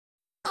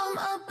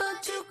I'm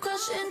about to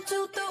crash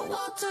into the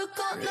water,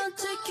 gonna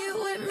take you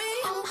with me.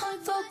 I'm high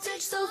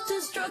voltage,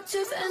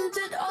 self-destructive, and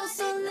it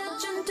also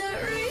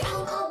legendary.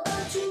 I'm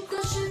about to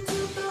crash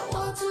into the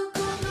water,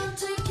 gonna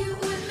take you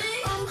with me.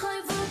 I'm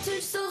high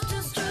voltage,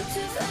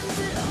 self-destructive, and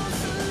it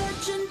also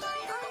legendary.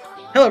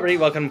 Hello everybody,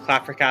 welcome to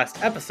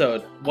Clappercast,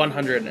 episode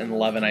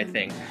 111, I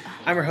think.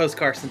 I'm your host,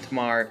 Carson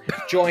Tamar,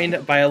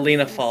 joined by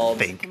Alina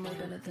Falls,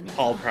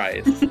 Paul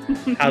Price.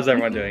 How's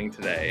everyone doing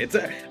today?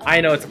 I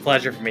know it's a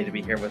pleasure for me to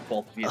be here with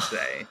both of you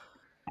today.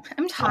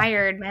 I'm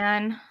tired,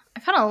 man.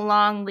 I've had a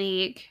long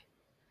week.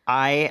 Go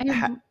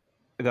ahead.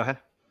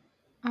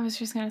 I was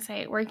just going to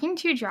say, working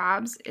 2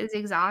 jobs is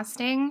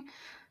exhausting.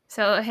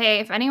 So, hey,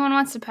 if anyone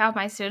wants to pay off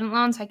my student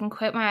loans so I can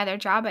quit my other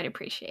job, I'd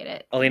appreciate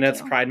it. Alina,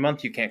 it's Pride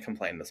Month. You can't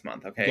complain this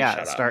month, okay? Yeah,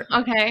 Shut start.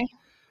 up. Okay.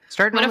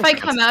 Start. What if I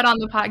come out on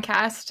the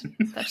podcast?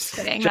 That's just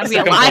kidding. That'd be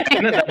a lie.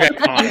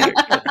 lie.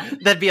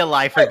 That'd be a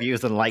lie for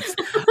views and likes.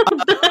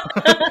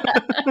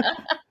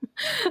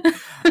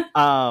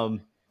 I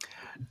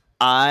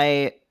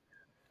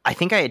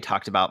think I had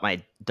talked about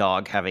my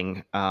dog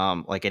having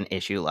like an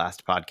issue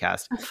last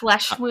podcast. A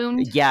flesh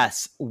wound.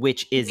 Yes,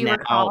 which is You now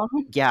recall?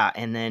 yeah,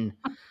 and then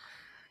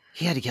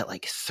he had to get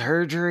like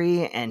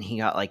surgery, and he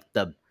got like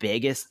the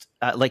biggest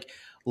like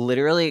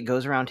literally it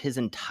goes around his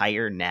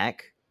entire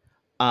neck.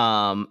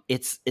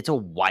 It's a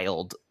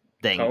wild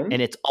thing, Cone?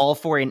 and it's all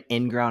for an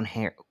ingrown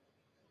hair.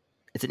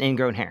 It's an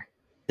ingrown hair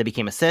that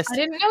became a cyst. I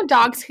didn't know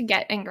dogs could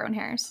get ingrown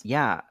hairs.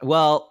 Yeah.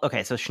 Well,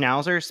 okay. So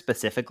schnauzers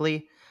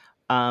specifically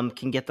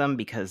can get them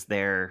because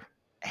they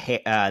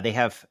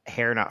have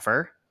hair, not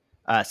fur.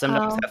 Some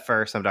dogs have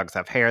fur. Some dogs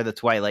have hair.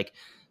 That's why like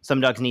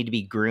some dogs need to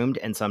be groomed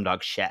and some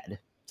dogs shed.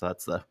 So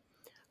that's the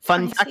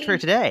fun fact for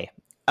today.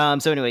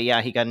 So anyway,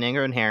 yeah, he got an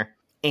ingrown hair,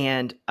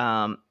 and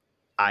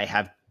I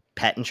have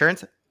pet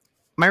insurance.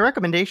 My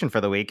recommendation for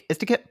the week is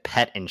to get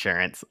pet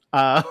insurance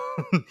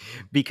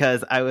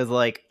because I was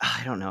like,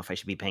 I don't know if I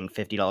should be paying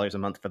 $50 a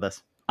month for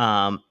this.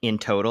 In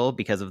total,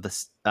 because of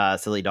this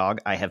silly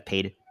dog, I have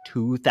paid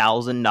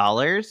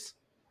 $2,000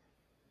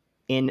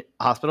 in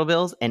hospital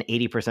bills, and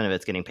 80% of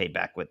it's getting paid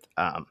back with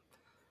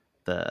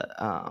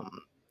the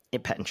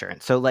pet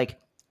insurance. So, like,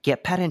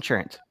 get pet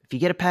insurance. If you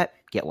get a pet,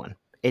 get one.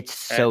 It's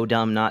so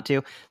dumb not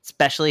to,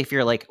 especially if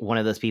you're like one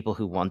of those people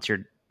who wants your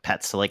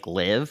pets to like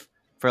live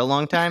for a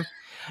long time.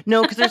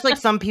 No, because there's like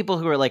some people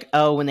who are like,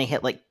 oh, when they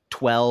hit like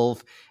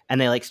 12 and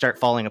they like start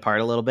falling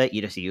apart a little bit,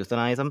 you just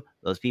euthanize them.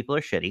 Those people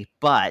are shitty.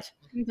 But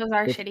Those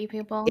are shitty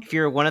people. if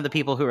you're one of the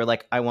people who are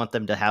like, I want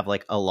them to have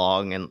like a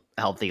long and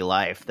healthy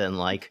life, then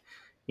like,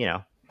 you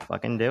know,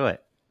 fucking do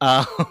it.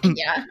 Yeah,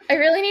 I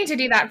really need to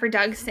do that for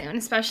Doug soon,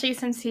 especially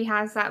since he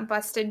has that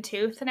busted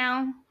tooth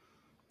now.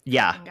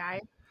 Yeah.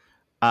 Guy.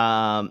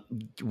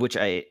 Which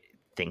I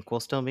think will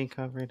still be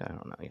covered. I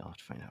don't know. You'll have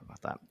to find out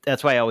about that.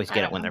 That's why I always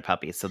get it when they're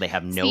puppies, so they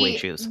have no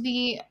issues.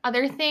 The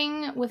other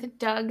thing with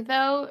Doug,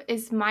 though,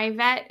 is my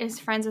vet is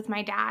friends with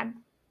my dad.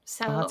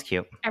 So that's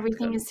cute.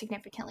 Everything is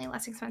significantly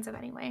less expensive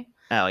anyway.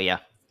 Oh, yeah.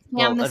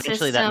 Well,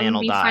 eventually that man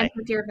will be die. Friends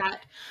with your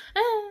vet.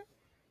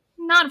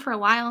 Not for a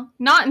while.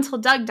 Not until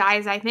Doug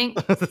dies, I think.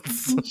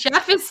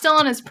 Jeff is still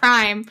in his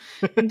prime.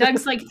 And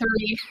Doug's like 3.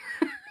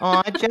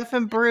 Aw, Jeff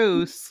and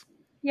Bruce.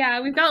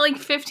 Yeah, we've got like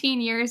 15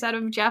 years out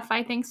of Jeff,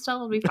 I think still.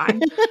 It'll be fine.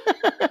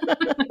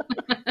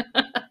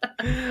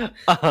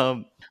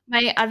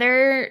 My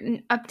other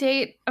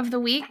update of the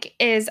week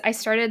is I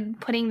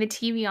started putting the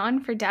TV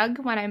on for Doug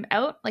when I'm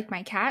out, like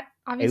my cat,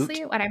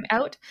 obviously, when I'm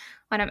out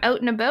and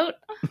about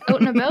at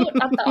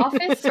the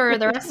office or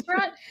the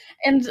restaurant.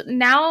 And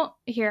now,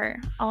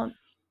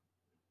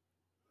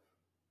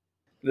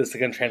 This is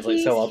going to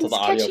translate so well to the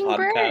audio podcast.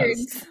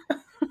 Birds.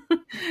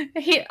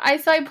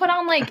 So I put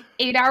on like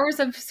 8 hours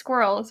of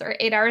squirrels or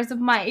 8 hours of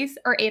mice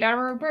or 8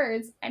 hours of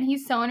birds, and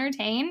he's so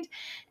entertained,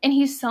 and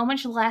he's so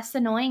much less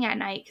annoying at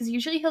night because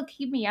usually he'll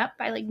keep me up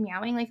by like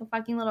meowing like a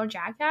fucking little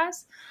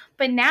jackass,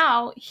 but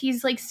now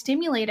he's like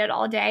stimulated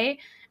all day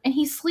and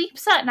he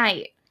sleeps at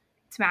night.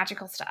 It's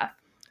magical stuff.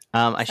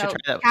 I should try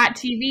that. Cat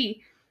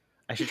TV.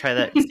 I should try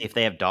that. See if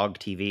they have dog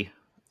TV.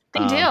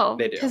 They do.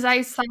 They do. Because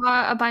I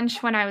saw a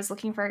bunch when I was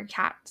looking for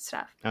cat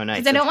stuff. Oh, nice.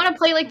 Because I don't want to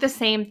play like the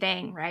same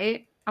thing,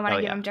 right? I want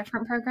to give him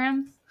different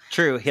programs.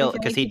 True,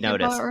 because he'd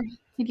notice.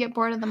 He'd get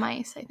bored of the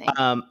mice, I think.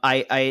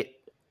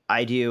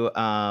 I do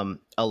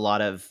a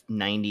lot of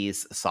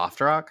 90s soft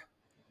rock.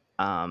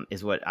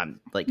 Is what I'm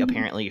like.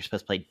 Apparently, you're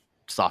supposed to play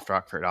soft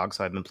rock for a dog,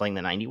 so I've been playing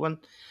the 90 one.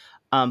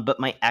 But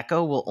my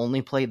Echo will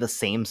only play the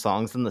same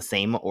songs in the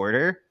same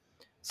order.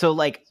 So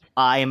like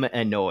I'm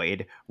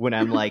annoyed when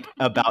I'm like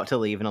about to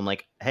leave and I'm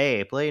like,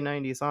 hey, play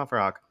 90s soft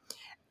rock.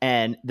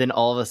 And then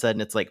all of a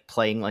sudden it's like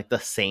playing like the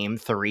same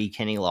 3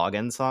 Kenny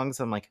Loggins songs.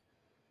 I'm like,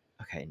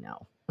 okay,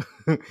 no.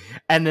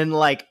 And then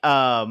like,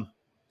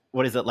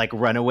 what is it? Like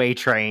Runaway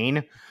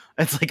Train.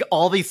 It's like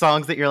all these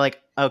songs that you're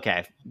like,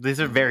 okay, these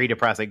are very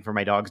depressing for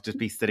my dogs to just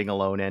be sitting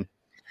alone in.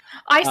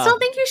 I still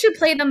think you should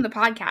play them the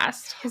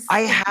podcast. I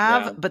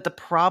have, but the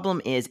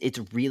problem is it's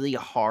really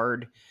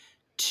hard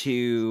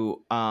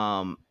to,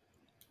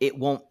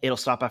 it'll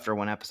stop after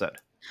one episode.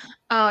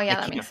 Oh yeah, I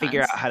that makes can't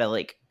figure sense. out how to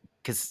like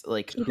because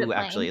like Keep who it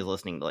actually playing. is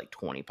listening to like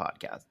 20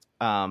 podcasts?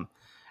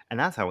 And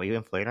that's how we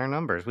inflate our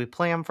numbers. We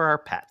play them for our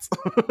pets.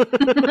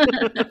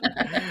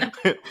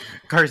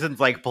 Carson's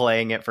like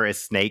playing it for his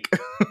snake.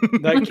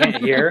 That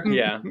can't hear?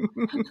 Yeah,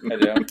 I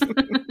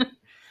do.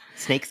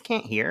 Snakes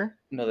can't hear?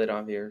 No, they don't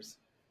have ears.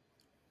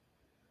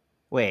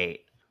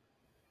 Wait.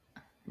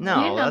 You didn't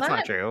No, know that's not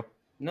that? true.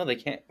 No, they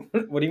can't.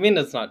 What do you mean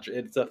it's not true?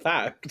 It's a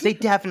fact. They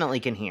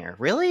definitely can hear.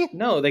 Really?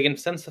 No, they can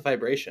sense the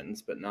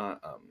vibrations, but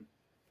not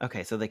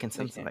Okay, so they can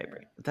sense the can't hear.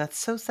 vibrate. That's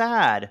so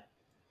sad.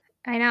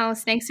 I know,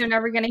 snakes are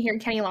never going to hear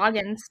Kenny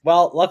Loggins.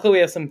 Well, luckily we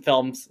have some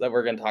films that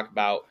we're going to talk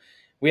about.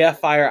 We have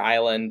Fire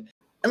Island.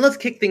 And let's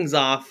kick things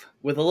off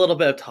with a little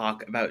bit of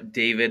talk about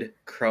David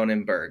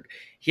Cronenberg.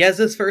 He has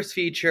his first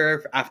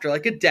feature after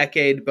like a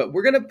decade, but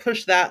we're going to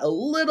push that a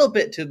little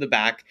bit to the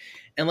back.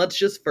 And let's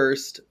just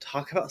first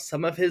talk about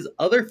some of his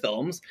other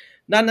films,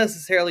 not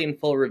necessarily in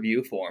full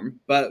review form,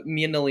 but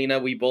me and Alina,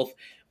 we both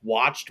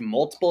watched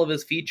multiple of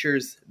his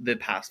features the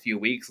past few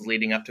weeks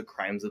leading up to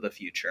Crimes of the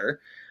Future.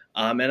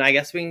 And I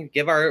guess we can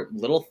give our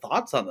little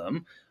thoughts on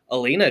them.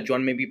 Alina, do you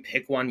want to maybe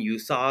pick one you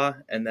saw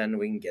and then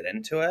we can get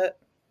into it?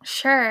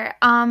 Sure.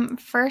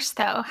 First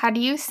though, had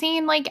you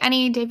seen like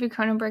any David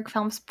Cronenberg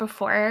films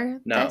before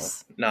No,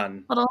 this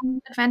none. little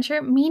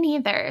adventure? Me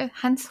neither.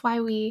 Hence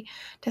why we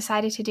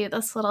decided to do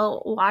this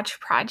little watch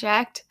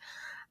project.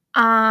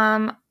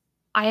 I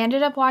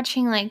ended up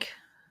watching like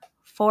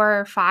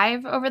 4 or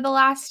 5 over the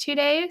last 2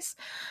 days.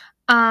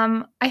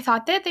 I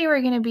thought that they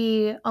were gonna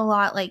be a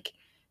lot like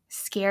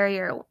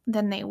scarier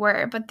than they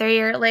were, but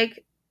they're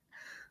like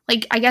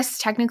I guess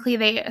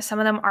technically some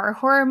of them are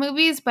horror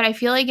movies, but I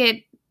feel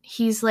like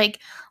he's like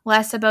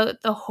less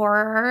about the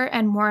horror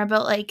and more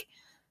about like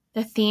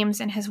the themes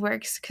in his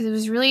works, because it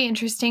was really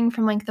interesting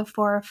from like the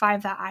 4 or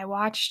 5 that I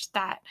watched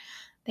that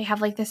they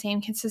have like the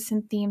same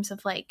consistent themes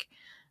of like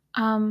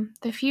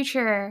the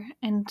future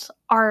and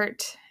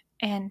art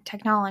and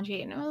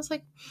technology, and I was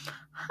like,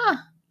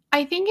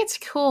 I think it's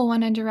cool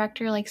when a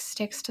director like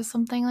sticks to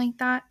something like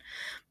that.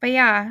 But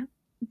yeah,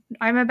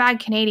 I'm a bad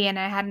Canadian.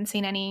 I hadn't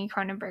seen any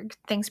Cronenberg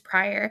things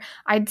prior.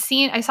 I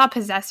saw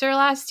Possessor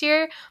last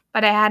year,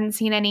 but I hadn't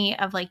seen any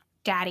of like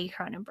Daddy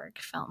Cronenberg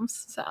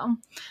films. So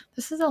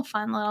this is a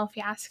fun little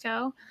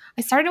fiasco.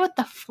 I started with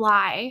The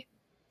Fly.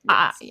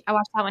 Yes. I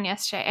watched that one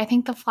yesterday. I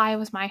think The Fly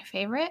was my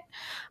favorite.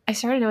 I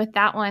started with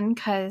that one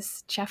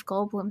because Jeff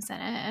Goldblum's in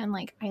it, and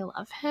like I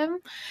love him.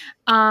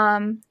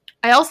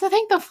 I also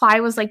think The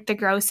Fly was like the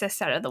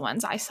grossest out of the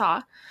ones I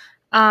saw.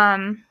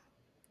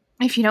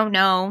 If you don't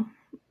know,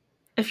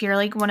 if you're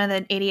like one of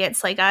the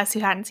idiots like us who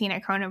hadn't seen a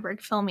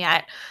Cronenberg film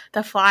yet,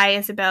 The Fly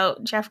is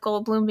about Jeff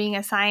Goldblum being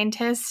a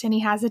scientist, and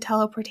he has a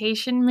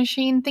teleportation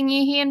machine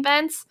thingy he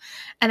invents,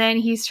 and then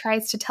he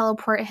tries to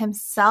teleport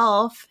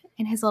himself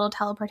in his little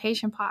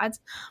teleportation pods,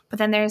 but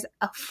then there's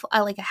a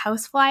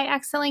housefly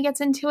accidentally gets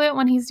into it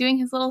when he's doing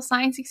his little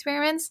science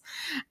experiments,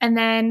 and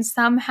then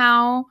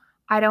somehow,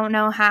 I don't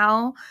know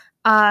how,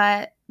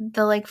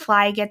 the like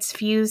fly gets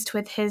fused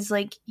with his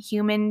like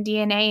human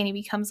DNA, and he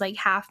becomes like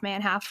half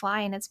man, half fly,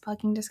 and it's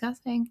fucking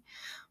disgusting.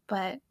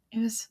 But it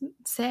was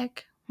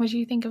sick. What do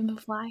you think of The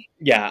Fly?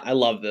 Yeah, I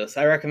love this.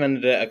 I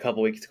recommended it a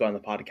couple weeks ago on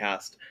the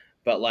podcast,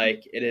 but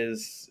like it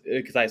is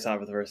because I saw it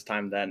for the first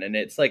time then, and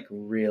it's like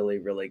really,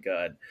 really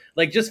good.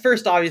 Like just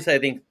first, obviously, I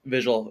think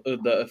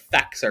the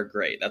effects are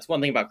great. That's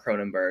one thing about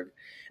Cronenberg,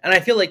 and I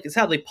feel like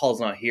sadly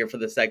Paul's not here for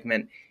this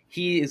segment.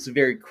 He is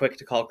very quick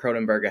to call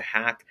Cronenberg a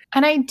hack.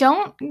 And I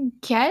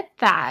don't get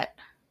that.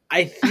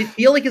 I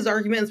feel like his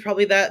argument is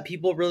probably that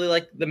people really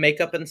like the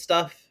makeup and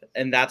stuff,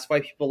 and that's why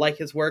people like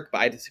his work, but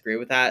I disagree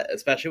with that,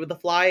 especially with The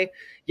Fly.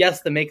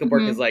 Yes, the makeup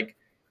work is like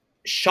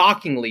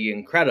shockingly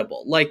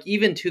incredible. Like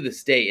even to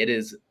this day, it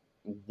is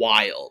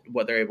wild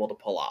what they're able to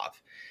pull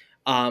off.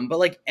 But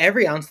like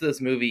every ounce of this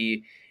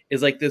movie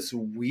is like this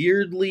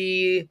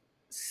weirdly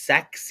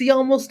sexy,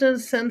 almost in a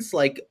sense,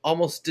 like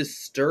almost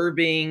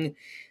disturbing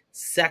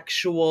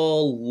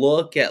sexual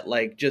look at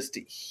like just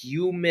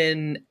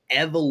human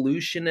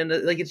evolution, and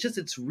like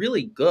it's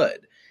really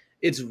good.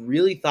 It's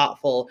really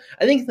thoughtful.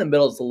 I think in the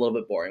middle it's a little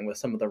bit boring with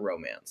some of the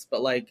romance,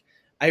 but like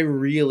I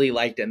really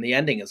liked it, and the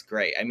ending is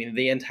great. I mean,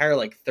 the entire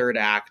like third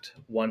act,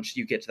 once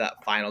you get to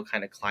that final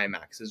kind of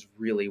climax, is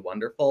really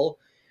wonderful.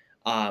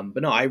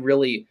 But no, I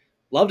really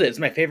loved it. It's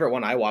my favorite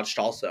one I watched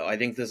also. I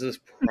think this is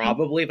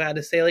probably, if I had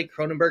to say like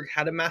Cronenberg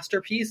had a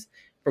masterpiece,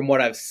 from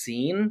what I've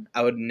seen,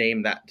 I would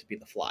name that to be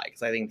The Fly,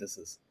 because I think this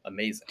is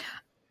amazing.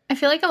 I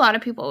feel like a lot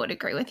of people would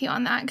agree with you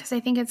on that, because I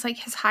think it's like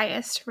his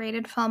highest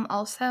rated film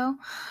also.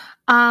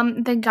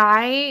 The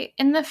guy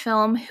in the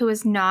film who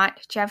is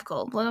not Jeff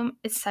Goldblum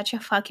is such a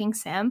fucking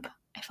simp.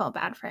 I felt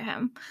bad for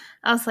him.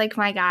 I was like,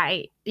 my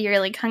guy,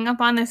 you're like hung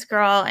up on this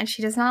girl and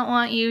she does not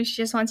want you. She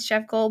just wants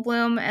Jeff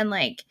Goldblum, and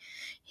like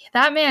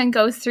that man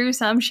goes through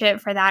some shit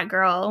for that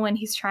girl when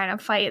he's trying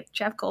to fight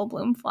Jeff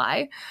Goldblum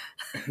Fly.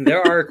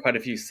 There are quite a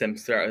few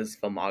simps throughout his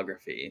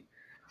filmography.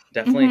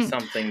 Definitely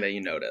something that you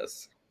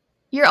notice.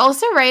 You're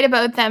also right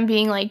about them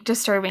being like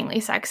disturbingly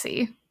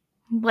sexy.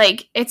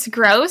 like it's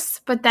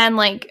gross, but then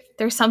like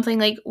there's something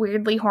like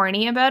weirdly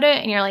horny about it,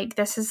 and you're like,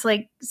 this is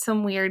like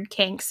some weird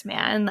kinks,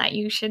 man, that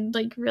you should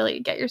like really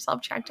get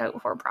yourself checked out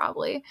for,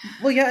 probably.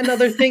 Well, yeah,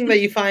 another thing that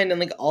you find in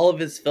like all of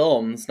his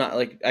films, not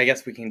like, I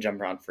guess we can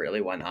jump around freely,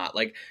 why not?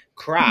 Like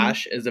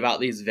Crash is about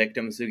these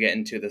victims who get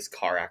into this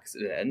car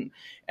accident,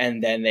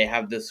 and then they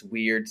have this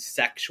weird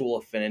sexual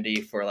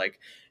affinity for like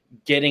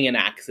getting in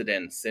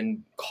accidents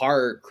and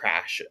car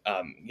crashes.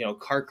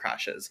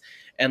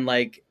 And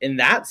like in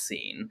that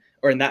scene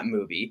or in that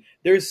movie,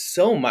 there's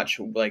so much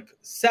like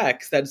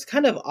sex that's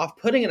kind of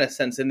off-putting in a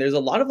sense, and there's a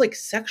lot of like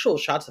sexual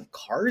shots of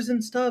cars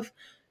and stuff,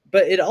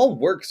 but it all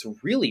works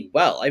really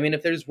well. I mean,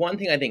 if there's one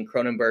thing I think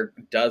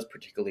Cronenberg does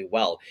particularly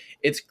well,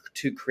 it's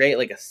to create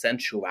like a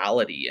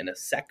sensuality and a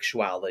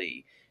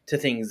sexuality to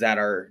things that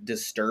are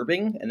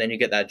disturbing, and then you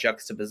get that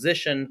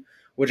juxtaposition,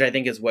 which I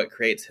think is what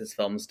creates his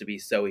films to be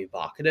so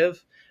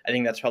evocative. I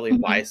think that's probably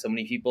why so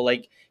many people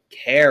like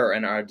care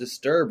and are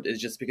disturbed,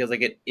 is just because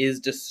like it is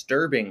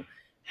disturbing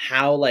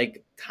how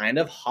like kind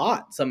of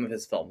hot some of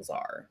his films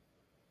are.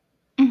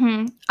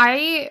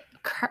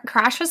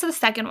 Crash was the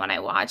second one I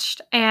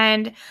watched,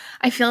 and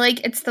I feel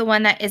like it's the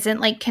one that isn't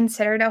like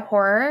considered a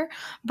horror,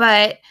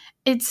 but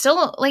it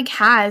still like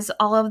has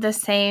all of the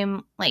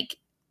same like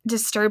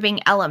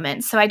disturbing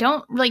elements. So I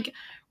don't like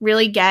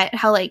really get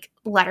how like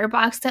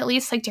Letterboxd at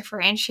least like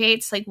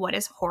differentiates like what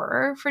is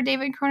horror for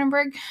David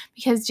Cronenberg,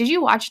 because did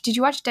you watch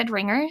Dead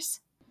Ringers?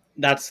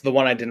 That's the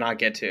one I did not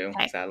get to,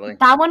 sadly.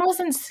 That one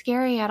wasn't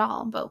scary at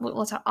all, but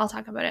I'll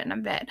talk about it in a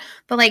bit.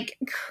 But like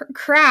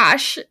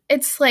Crash,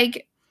 it's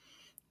like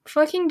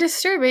fucking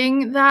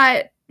disturbing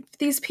that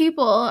these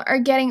people are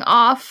getting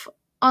off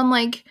on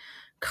like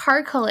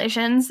car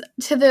collisions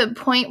to the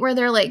point where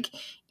they're like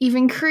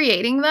even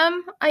creating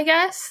them, I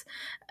guess.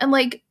 And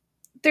like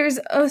there's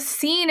a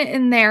scene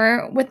in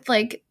there with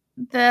like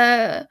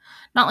not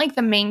like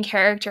the main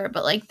character,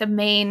 but like the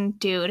main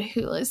dude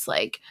who is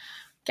like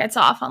gets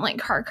off on like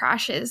car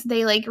crashes.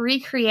 They like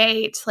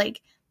recreate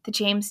like the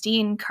James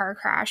Dean car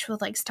crash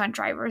with like stunt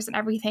drivers and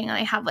everything, and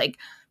they have like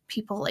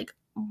people like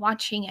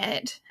watching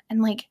it,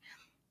 and like,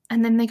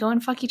 and then they go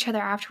and fuck each other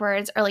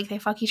afterwards, or like they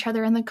fuck each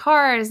other in the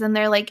cars, and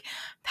they're like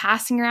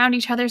passing around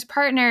each other's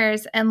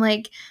partners, and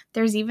like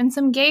there's even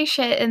some gay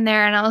shit in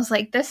there. And I was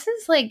like, this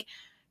is like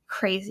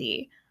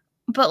crazy.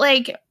 But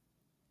like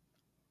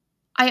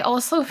I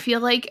also feel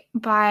like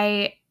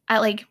by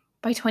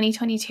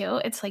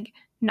 2022 it's like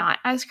not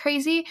as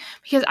crazy,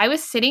 because I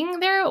was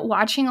sitting there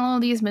watching all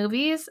of these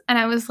movies, and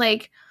I was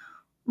like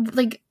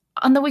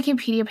on the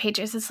Wikipedia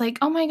pages, it's like,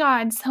 oh my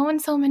god, so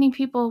and so many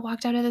people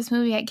walked out of this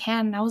movie at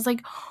Cannes. And I was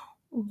like,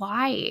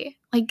 why?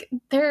 Like,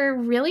 they're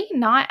really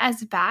not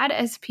as bad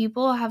as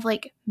people have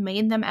like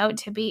made them out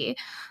to be.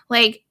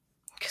 Like,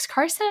 because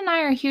Carson and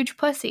I are huge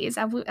pussies,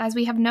 as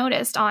we have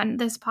noticed on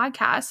this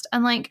podcast,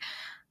 and like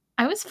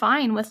I was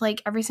fine with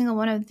like every single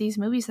one of these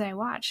movies that I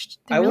watched.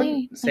 I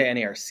wouldn't say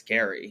any are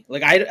scary.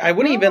 Like I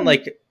wouldn't even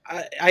like.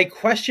 I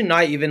question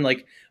not even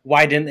like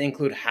why didn't they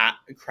include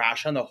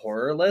Crash on the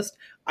horror list.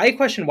 I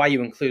question why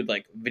you include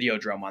like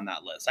Videodrome on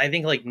that list. I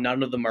think like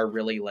none of them are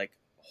really like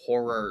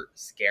horror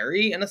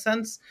scary in a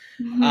sense.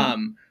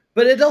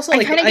 But it also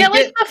like I kind of get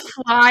like The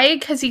Fly,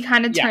 because he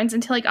kind of turns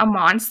into like a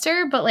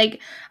monster. But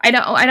like I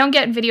don't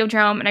get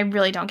Videodrome, and I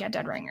really don't get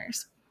Dead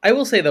Ringers. I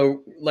will say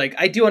though, like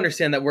I do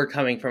understand that we're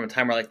coming from a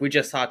time where like we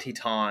just saw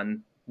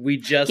Titan.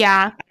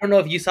 I don't know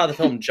if you saw the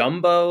film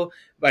Jumbo,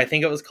 but I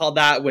think it was called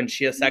that, when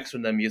she has sex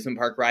with the amusement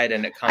park ride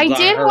and it comes on her with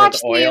oil. I did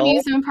watch the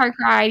amusement park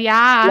ride,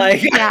 yeah.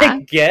 Like, yeah. I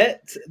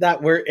get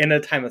that we're in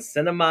a time of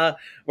cinema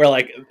where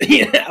like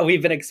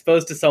we've been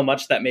exposed to so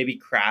much that maybe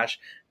Crash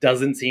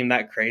doesn't seem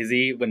that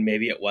crazy when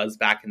maybe it was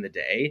back in the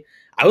day.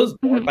 I was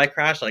bored by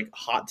Crash, like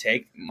hottest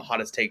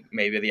take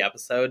maybe of the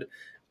episode.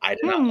 I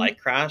did not like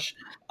Crash,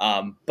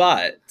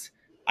 but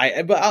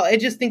I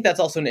just think that's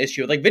also an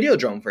issue. Like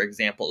Videodrome, for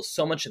example,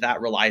 so much of that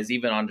relies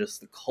even on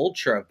just the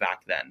culture of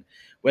back then.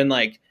 When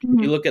like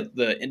you look at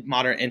the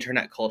modern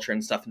internet culture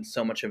and stuff, and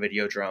so much of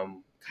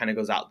Videodrome kind of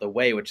goes out the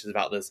way, which is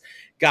about this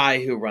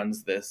guy who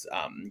runs this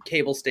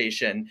cable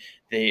station.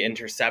 They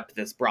intercept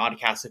this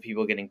broadcast of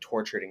people getting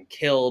tortured and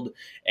killed,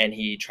 and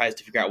he tries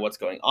to figure out what's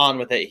going on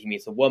with it. He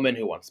meets a woman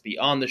who wants to be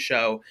on the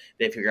show.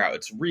 They figure out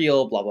it's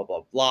real, blah, blah,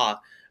 blah,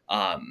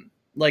 blah.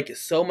 Like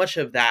so much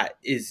of that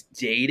is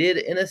dated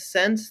in a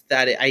sense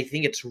that I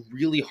think it's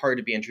really hard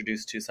to be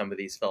introduced to some of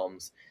these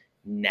films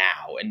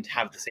now and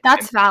have the same.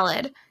 That's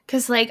valid,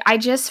 because like I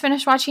just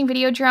finished watching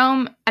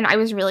Videodrome, and I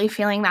was really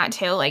feeling that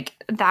too.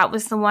 Like that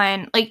was the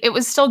one, like it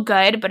was still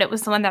good, but it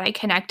was the one that I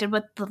connected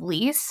with the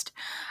least.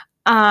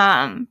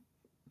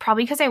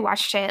 Probably because I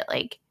watched it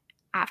like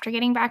after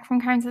getting back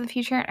from Crimes of the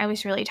Future, and I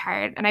was really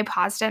tired, and I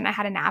paused it and I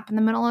had a nap in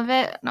the middle of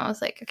it, and I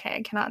was like, okay,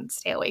 I cannot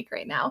stay awake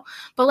right now.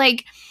 But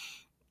like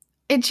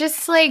it's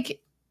just like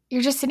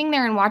you're just sitting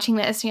there and watching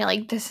this, and you're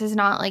like, this is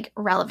not like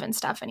relevant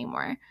stuff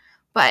anymore.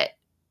 But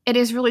it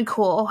is really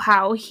cool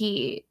how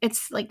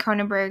it's like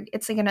Cronenberg,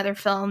 it's like another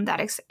film that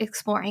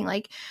exploring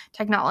like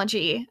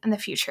technology and the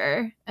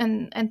future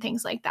and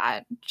things like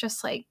that,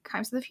 just like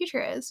Crimes of the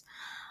Future is.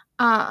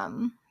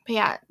 But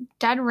yeah,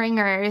 Dead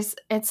Ringers,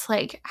 it's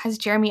like has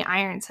Jeremy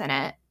Irons in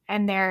it,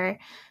 and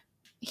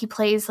he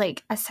plays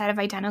like a set of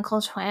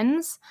identical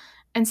twins.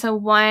 And so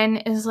one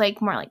is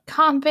like more like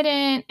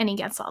confident and he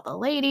gets all the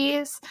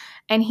ladies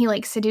and he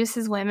like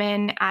seduces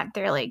women at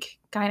their like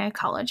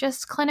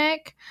gynecologist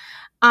clinic.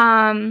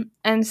 And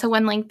so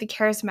when like the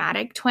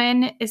charismatic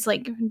twin is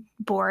like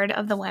bored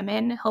of the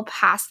women, he'll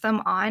pass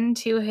them on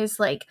to his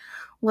like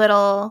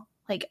little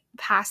like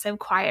passive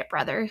quiet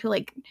brother who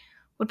like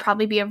would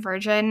probably be a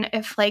virgin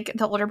if like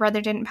the older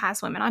brother didn't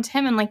pass women on to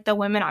him. And like the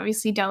women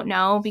obviously don't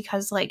know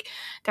because like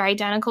they're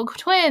identical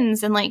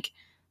twins and like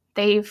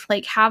they've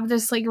like have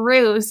this like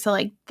ruse so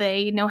like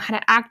they know how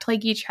to act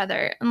like each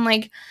other. And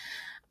like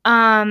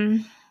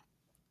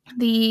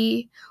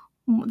the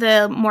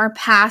more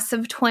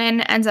passive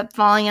twin ends up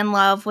falling in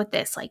love with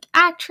this like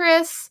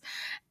actress,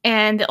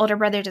 and the older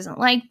brother doesn't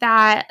like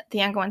that. The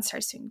younger one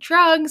starts doing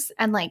drugs,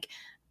 and like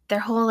their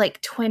whole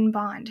like twin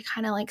bond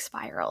kind of like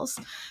spirals.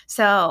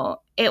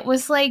 So it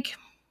was like,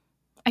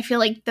 I feel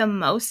like the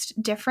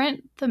most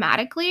different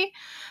thematically,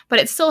 but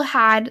it still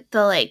had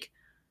the like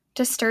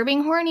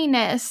disturbing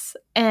horniness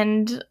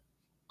and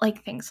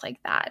like things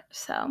like that.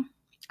 So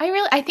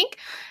I think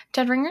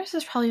Dead Ringers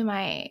is probably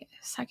my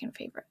second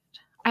favorite.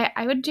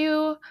 I would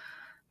do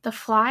The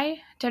Fly,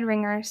 Dead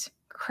Ringers,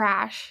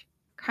 Crash,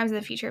 Crimes of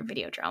the Future,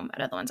 Videodrome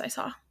out of the ones I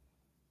saw.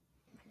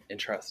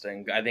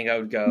 Interesting. I think I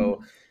would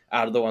go,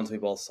 out of the ones we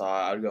both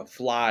saw, I would go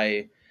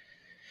Fly,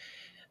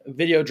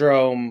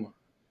 Videodrome,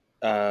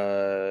 and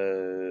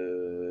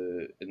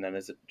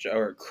then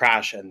or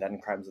Crash, and then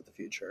Crimes of the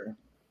Future.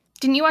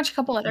 Didn't you watch a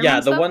couple other ones? Yeah,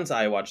 the ones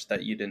I watched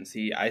that you didn't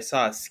see. I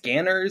saw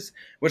Scanners,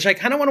 which I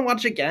kind of want to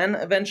watch again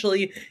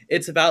eventually.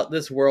 It's about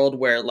this world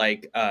where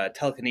like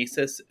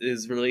telekinesis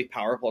is really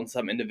powerful in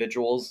some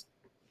individuals,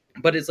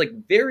 but it's like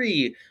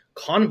very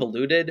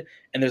convoluted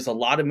and there's a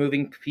lot of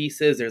moving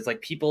pieces. There's like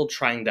people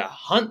trying to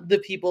hunt the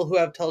people who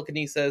have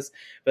telekinesis,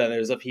 but then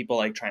there's people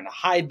like trying to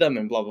hide them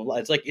and blah, blah, blah.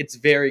 It's like, it's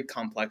very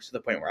complex to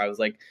the point where I was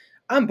like,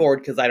 I'm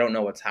bored because I don't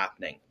know what's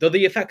happening. Though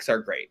the effects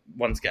are great.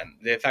 Once again,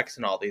 the effects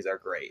in all these are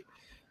great.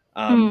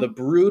 The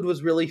Brood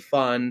was really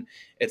fun.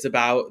 It's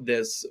about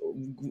this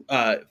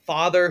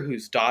father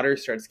whose daughter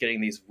starts getting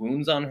these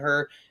wounds on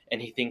her,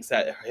 and he thinks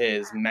that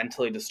his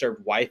mentally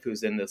disturbed wife,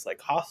 who's in this like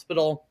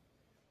hospital,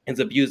 is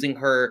abusing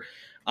her.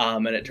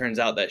 And it turns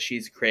out that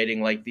she's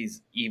creating like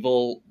these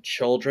evil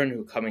children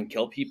who come and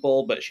kill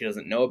people, but she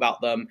doesn't know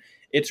about them.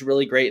 It's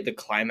really great. The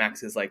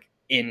climax is like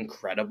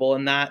incredible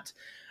in that.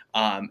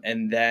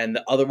 And then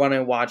the other one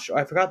I watched,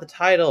 I forgot the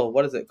title.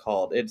 What is it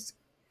called? It's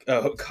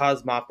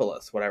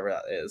Cosmopolis, whatever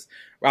that is.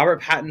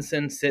 Robert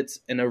Pattinson sits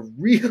in a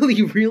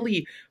really,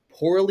 really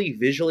poorly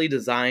visually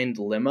designed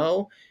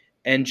limo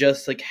and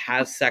just like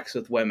has sex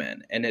with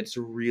women, and it's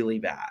really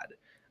bad.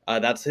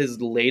 That's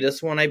his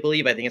latest one, I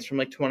believe. I think it's from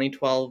like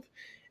 2012,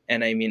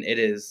 and I mean, it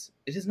is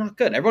not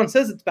good. Everyone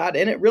says it's bad,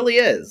 and it really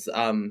is.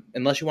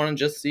 Unless you want to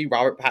just see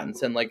Robert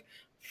Pattinson like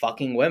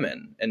fucking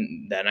women,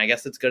 and then I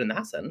guess it's good in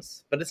that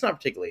sense. But it's not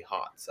particularly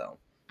hot, so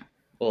a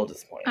little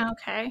disappointing.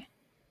 Okay.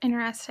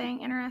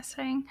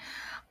 Interesting.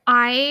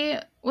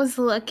 I was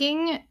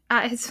looking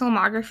at his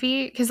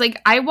filmography because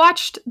like I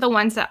watched the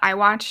ones that I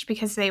watched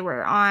because they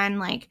were on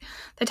like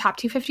the top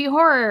 250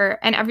 horror,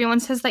 and everyone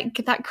says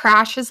like that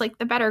Crash is like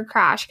the better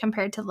Crash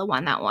compared to the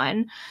one that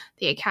won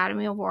the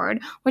Academy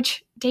Award,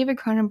 which David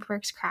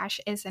Cronenberg's Crash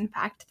is in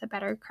fact the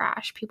better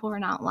Crash. People were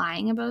not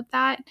lying about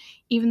that,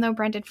 even though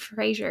Brendan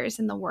Fraser is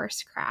in the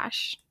worst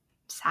Crash.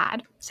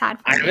 Sad.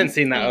 I haven't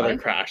seen that other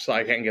Crash, so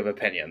I can't give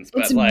opinions.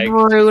 But it's like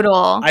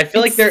brutal. I feel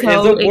like there is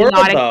a world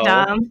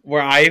though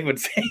where I would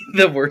say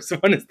the worst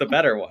one is the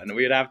better one.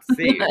 We'd have to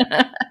see.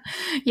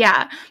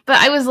 Yeah, but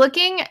I was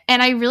looking,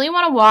 and I really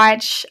want to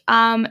watch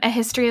A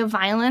History of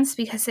Violence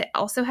because it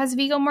also has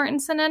Viggo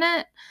Mortensen in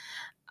it.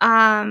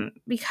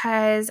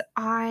 Because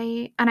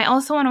I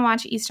also want to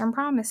watch Eastern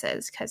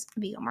Promises because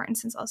Viggo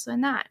Mortensen's also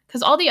in that.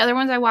 Because all the other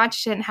ones I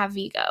watched didn't have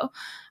Viggo.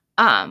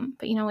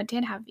 But you know what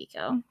did have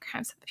Viggo?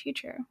 Crimes of the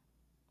Future.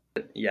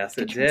 Yes,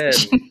 it did.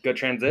 Good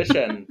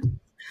transition.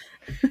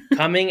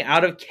 Coming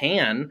out of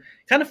Cannes.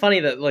 Kind of funny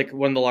that like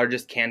one of the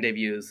largest Cannes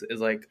debuts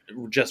is like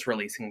just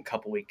releasing a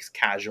couple weeks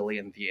casually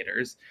in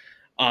theaters.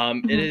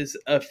 It is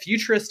a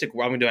futuristic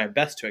world. I'm going to do my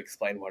best to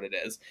explain what it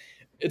is.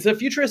 It's a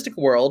futuristic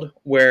world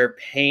where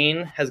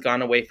pain has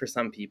gone away for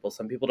some people.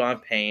 Some people don't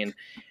have pain.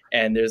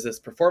 And there's this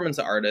performance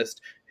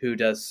artist who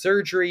does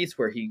surgeries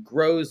where he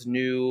grows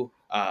new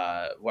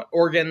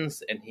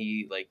organs, and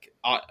he like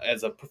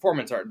as a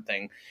performance art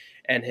thing,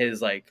 and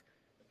his like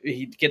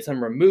he gets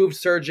them removed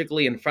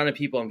surgically in front of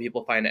people, and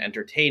people find it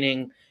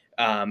entertaining.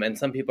 And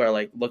some people are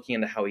like looking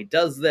into how he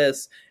does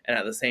this, and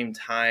at the same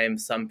time,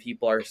 some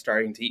people are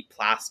starting to eat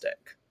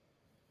plastic.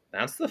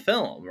 That's the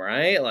film,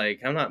 right?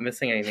 Like, I'm not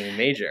missing anything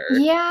major.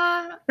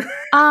 Yeah.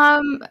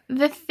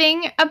 The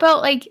thing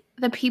about like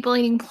the people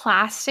eating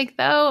plastic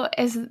though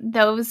is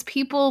those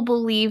people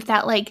believe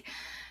that like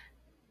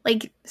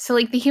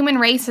the human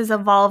race is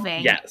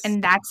evolving. Yes.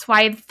 And that's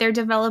why they're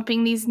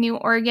developing these new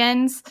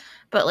organs.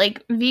 but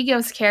like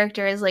Vigo's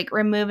character is like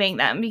removing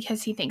them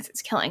because he thinks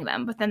it's killing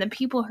them. But then the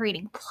people who are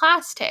eating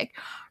plastic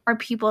are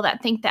people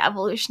that think that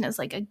evolution is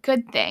like a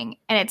good thing,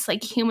 and it's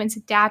like humans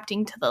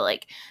adapting to the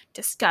like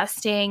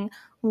disgusting,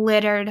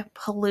 littered,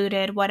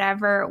 polluted,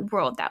 whatever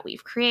world that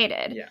we've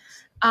created. Yes.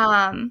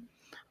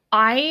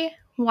 I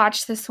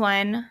watched this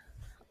one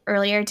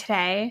earlier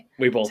today.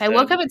 We both So I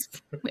woke up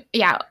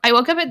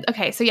at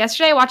okay, so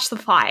yesterday I watched The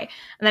Fly,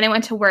 and then I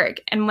went to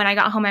work, and when I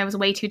got home I was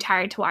way too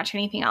tired to watch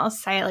anything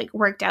else. So I like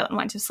worked out and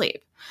went to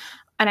sleep.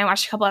 And I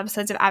watched a couple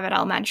episodes of Abbott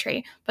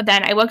Elementary. But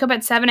then I woke up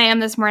at 7 a.m.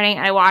 this morning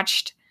and I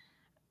watched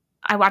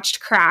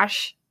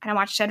Crash, and I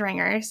watched Dead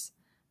Ringers.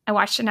 I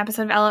watched an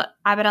episode of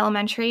Abbott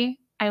Elementary.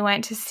 I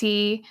went to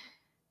see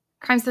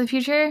Crimes of the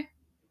Future, and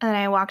then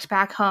I walked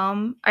back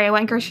home. Or I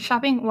went grocery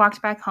shopping,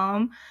 walked back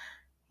home,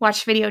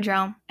 watched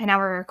Videodrome, and now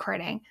we're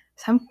recording.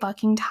 So I'm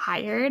fucking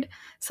tired.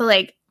 So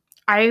like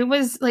I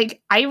was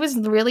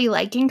really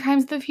liking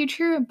Crimes of the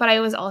Future, but I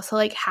was also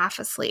like half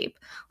asleep.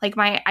 Like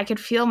I could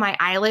feel my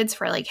eyelids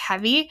were like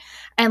heavy,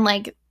 and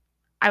like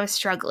I was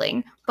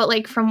struggling. But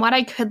like from what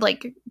I could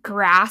like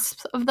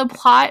grasp of the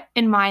plot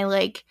in my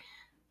like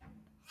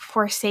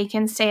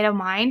forsaken state of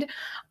mind,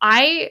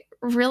 I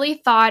really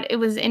thought it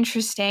was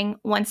interesting,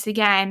 once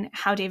again,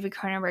 how David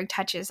Cronenberg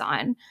touches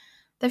on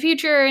the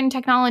future and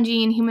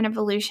technology and human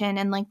evolution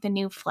and like the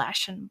new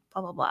flesh and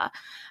blah, blah,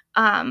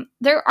 blah.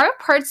 There are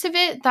parts of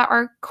it that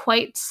are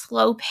quite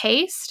slow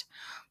paced,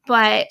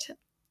 but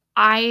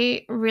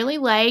I really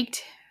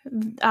liked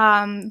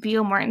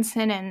Viggo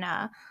Mortensen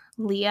and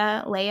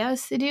Léa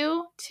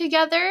Seydoux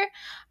together.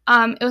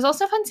 It was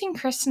also fun seeing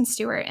Kristen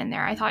Stewart in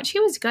there. I thought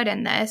she was good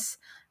in this.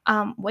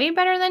 Way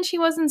better than she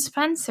was in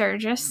Spencer.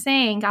 Just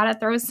saying, gotta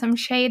throw some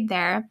shade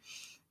there.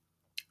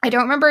 I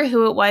don't remember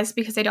who it was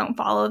because I don't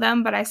follow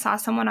them, but I saw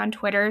someone on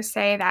Twitter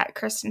say that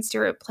Kristen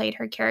Stewart played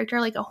her character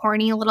like a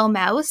horny little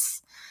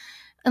mouse.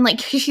 And like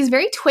she's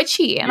very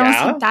twitchy. And I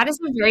was like, that is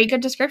a very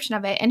good description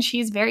of it. And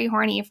she's very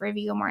horny for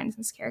Viggo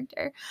Mortensen's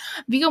character.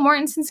 Viggo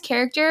Mortensen's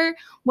character,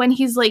 when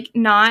he's like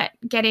not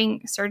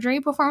getting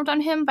surgery performed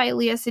on him by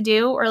Léa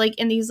Seydoux, or like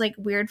in these like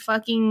weird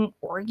fucking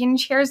organ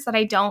chairs that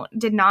I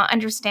did not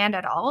understand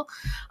at all.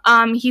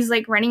 He's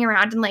like running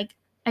around in like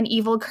an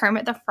evil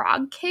Kermit the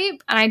Frog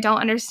cape, and I don't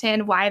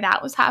understand why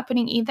that was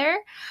happening either.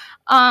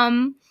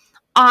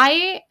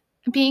 I,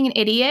 being an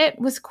idiot,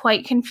 was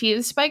quite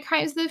confused by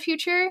Crimes of the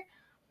Future,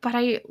 but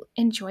I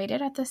enjoyed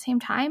it at the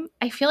same time.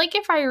 I feel like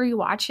if I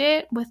rewatch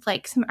it with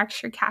like some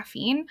extra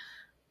caffeine,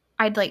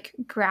 I'd like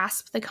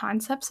grasp the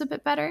concepts a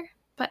bit better,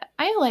 but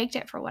I liked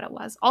it for what it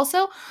was.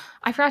 Also,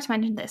 I forgot to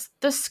mention this.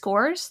 The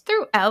scores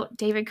throughout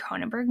David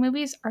Cronenberg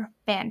movies are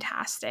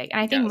fantastic,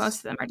 and I think most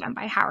of them are done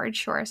by Howard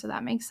Shore, so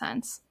that makes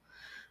sense.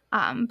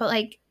 But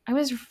like I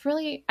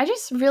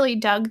just really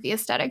dug the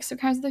aesthetics of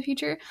Crimes of the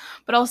Future,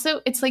 but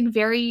also it's like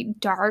very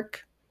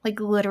dark,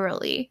 like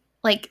literally.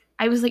 Like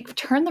I was like,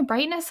 turn the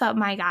brightness up,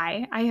 my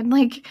guy. I had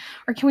like,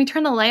 or can we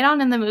turn the light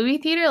on in the movie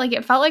theater? Like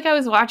it felt like I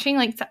was watching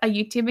like a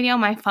YouTube video on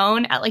my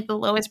phone at like the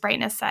lowest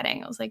brightness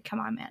setting. I was like, come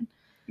on, man.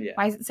 Yeah.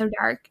 Why is it so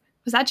dark?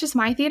 Was that just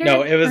my theater?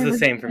 No, it was the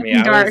same for me.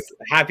 I was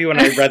happy when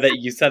I read that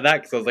you said that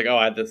because I was like, oh,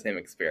 I had the same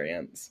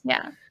experience.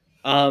 Yeah.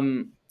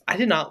 I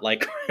did not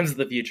like Crimes of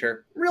the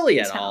Future really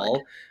at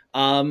all.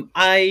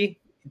 I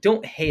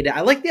don't hate it.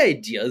 I like the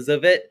ideas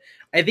of it.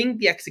 I think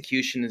the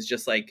execution is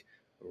just like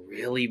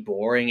really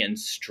boring and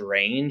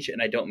strange,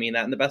 and I don't mean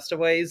that in the best of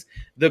ways.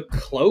 The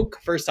cloak,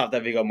 first off,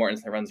 that Viggo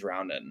Mortensen runs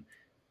around in,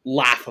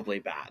 laughably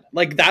bad.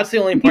 Like that's the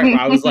only part where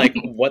I was like,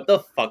 what the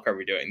fuck are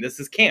we doing? This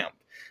is camp.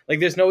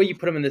 Like there's no way you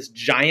put him in this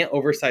giant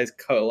oversized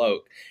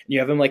cloak and you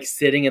have him like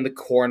sitting in the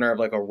corner of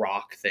like a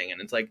rock thing, and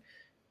it's like,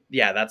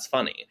 yeah, that's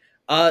funny.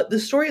 The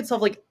story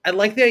itself, like, I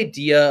like the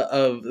idea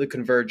of the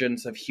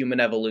convergence of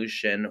human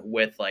evolution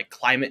with, like,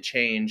 climate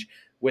change,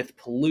 with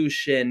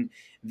pollution.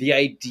 The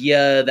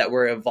idea that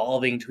we're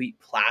evolving to eat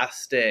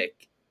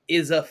plastic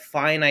is a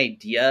fine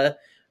idea.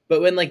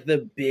 But when, like,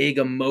 the big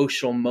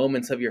emotional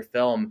moments of your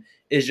film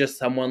is just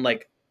someone,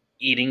 like,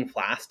 eating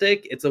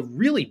plastic, it's a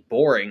really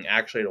boring,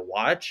 actually, to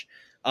watch.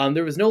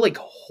 There was no, like,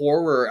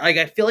 horror. Like,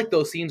 I feel like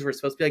those scenes were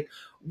supposed to be like,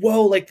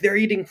 whoa, like, they're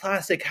eating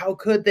plastic. How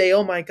could they?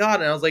 Oh, my God.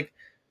 And I was like,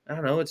 I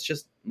don't know. It's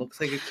just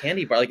looks like a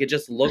candy bar. Like it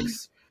just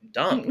looks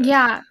dumb.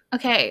 Yeah.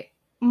 Okay.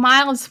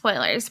 Mild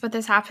spoilers, but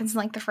this happens in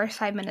like the first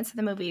 5 minutes of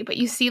the movie. But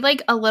you see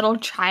like a little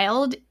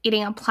child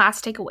eating a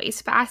plastic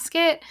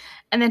wastebasket,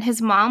 and then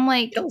his mom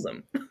like kills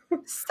him,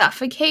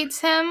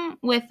 suffocates him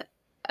with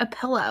a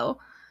pillow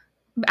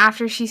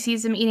after she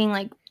sees him eating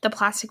like the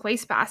plastic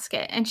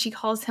wastebasket, and she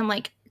calls him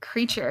like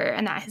creature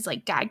and that his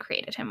like dad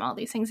created him, all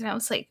these things. And I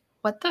was like,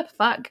 what the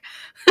fuck?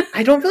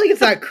 I don't feel like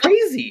it's that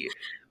crazy.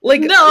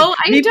 Like no,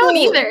 I don't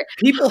either.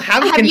 People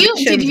have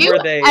conditions did you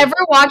where they ever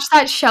watch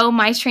that show,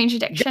 My Strange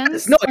Addictions?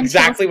 Yes, no,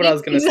 exactly what I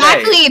was going to say.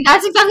 Exactly,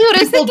 that's exactly what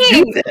I was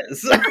thinking. Do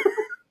this.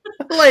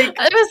 Like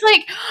it was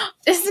like,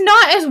 this is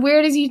not as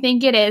weird as you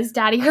think it is,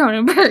 Daddy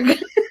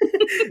Cronenberg.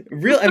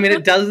 I mean,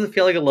 it does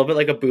feel like a little bit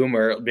like a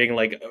boomer being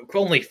like,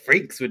 only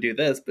freaks would do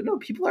this, but no,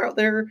 people are out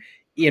there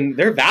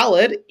they're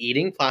valid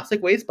eating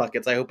plastic waste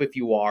buckets. I hope if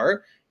you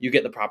are, you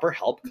get the proper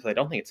help, because I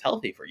don't think it's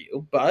healthy for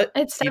you, but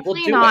It's people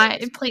definitely do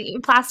not.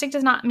 it. Plastic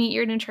does not meet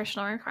your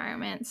nutritional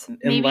requirements.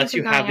 Maybe Unless if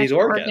you're you have going these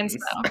after organs.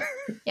 though.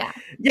 Yeah.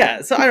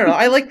 Yeah, so I don't know.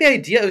 I like the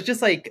idea. It was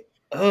just like,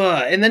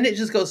 ugh. And then it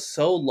just goes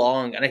so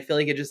long, and I feel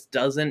like it just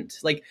doesn't,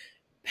 like,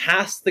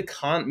 past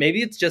the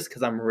maybe it's just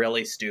because I'm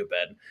really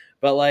stupid,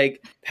 but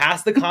like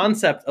past the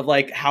concept of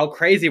like how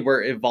crazy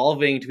we're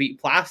evolving to eat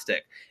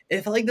plastic.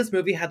 It felt like this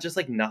movie had just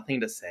like nothing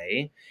to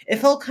say. It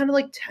felt kind of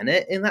like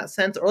Tenet in that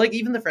sense, or like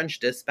even The French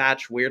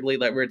Dispatch, weirdly,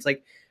 like where it's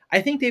like,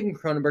 I think David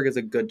Cronenberg is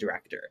a good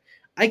director.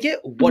 I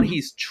get what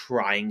he's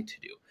trying to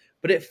do,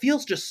 but it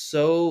feels just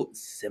so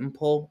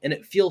simple, and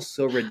it feels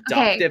so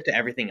reductive to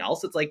everything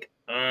else. It's like,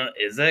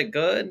 is it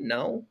good?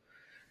 No.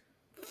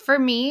 For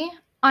me,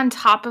 on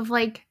top of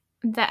like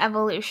the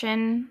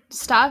evolution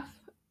stuff,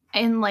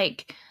 and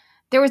like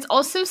there was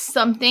also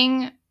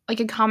something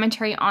like a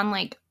commentary on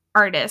like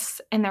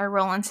artists and their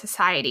role in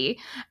society,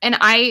 and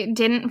I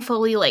didn't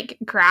fully like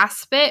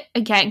grasp it,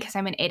 again because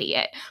I'm an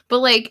idiot, but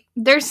like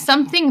there's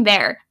something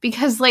there,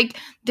 because like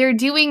they're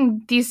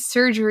doing these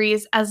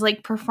surgeries as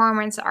like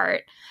performance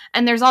art,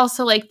 and there's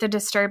also like the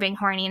disturbing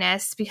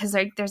horniness, because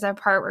like there's a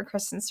part where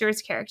Kristen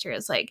Stewart's character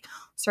is like,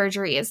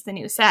 surgery is the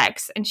new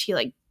sex, and she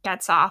like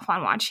gets off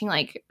on watching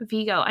like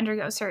Viggo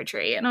undergo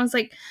surgery, and I was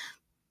like,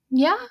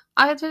 yeah,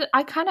 I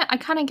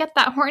kind of get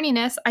that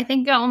horniness. I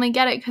think I only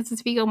get it because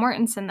it's Viggo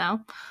Mortensen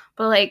though,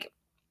 but like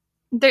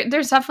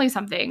there's definitely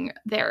something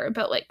there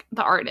about like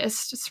the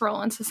artist's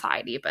role in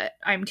society, but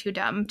I'm too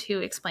dumb to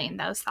explain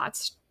those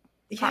thoughts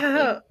properly.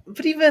 Yeah,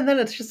 but even then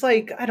it's just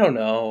like, I don't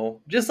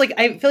know, just like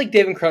I feel like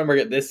David Cronenberg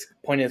at this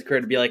point in his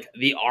career to be like,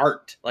 the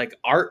art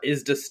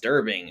is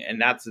disturbing and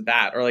that's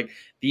bad, or like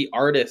the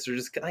artists are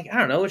just like, I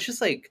don't know, it's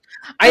just like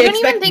I don't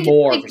expect even think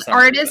more it's for like some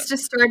artist reason.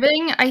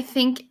 disturbing. I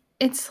think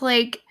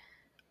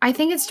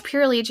it's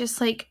purely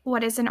just like,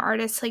 what is an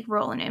artist's like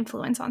role and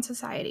influence on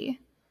society?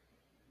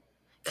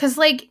 Because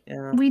like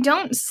we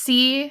don't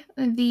see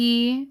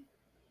the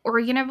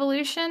organ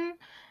evolution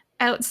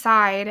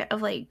outside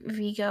of like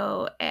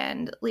Viggo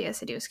and Léa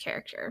Seydoux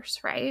characters,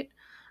 right?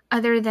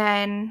 Other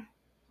than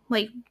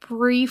like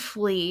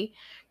briefly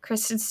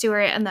Kristen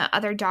Stewart and the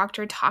other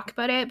doctor talk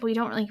about it, but we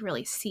don't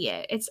really see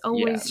it. It's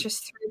always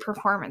just through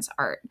performance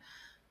art.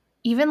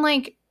 Even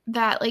like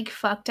that like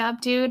fucked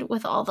up dude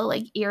with all the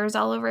like ears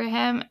all over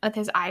him with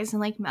his eyes and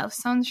like mouth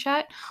sewn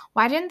shut.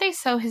 Why didn't they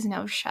sew his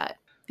nose shut?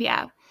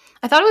 Yeah.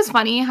 I thought it was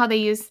funny how they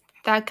used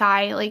that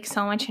guy like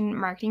so much in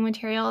marketing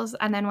materials,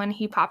 and then when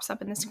he pops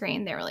up in the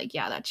screen, they were like,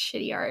 yeah, that's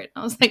shitty art.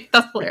 I was like,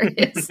 that's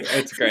hilarious.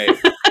 It's great.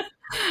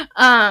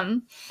 But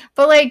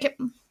like,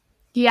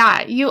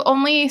 yeah, you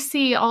only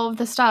see all of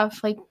the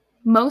stuff like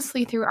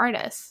mostly through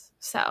artists.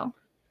 So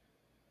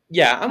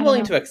yeah, I'm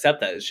willing to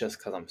accept that it's just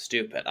because I'm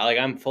stupid. Like,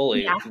 I'm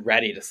fully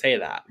ready to say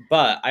that,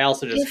 but I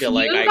also just feel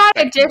like you got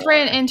a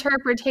different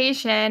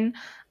interpretation.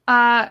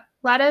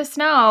 Let us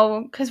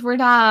know, because we're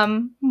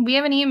dumb. We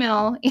have an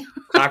email.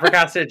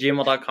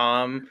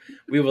 clappercast@gmail.com.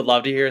 We would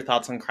love to hear your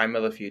thoughts on Crime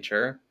of the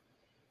Future.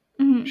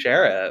 Mm-hmm.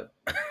 Share it.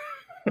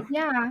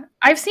 Yeah.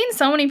 I've seen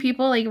so many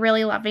people like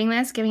really loving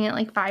this, giving it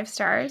like 5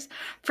 stars.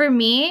 For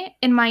me,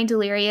 in my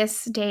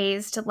delirious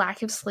dazed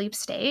lack of sleep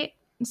state,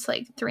 it's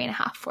like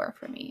 3.5, 4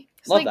 for me.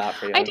 Love that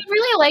for you. I did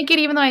really like it,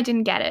 even though I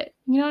didn't get it.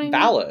 You know what I mean?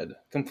 Valid.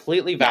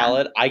 Completely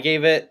valid. Yeah. I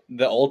gave it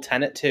the old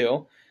Tenet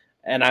 2.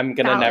 And I'm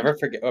gonna never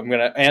forget.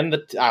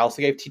 I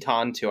also gave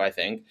Titane 2. I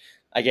think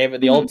I gave it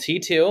the old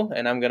T2,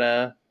 and I'm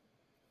gonna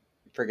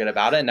forget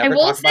about it. And never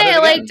talk about it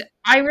again.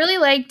 I really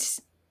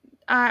liked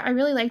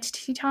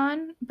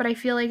Titane, but I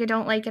feel like I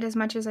don't like it as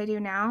much as I do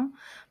now.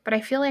 But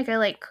I feel like I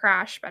like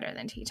Crash better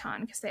than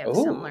Titane because they have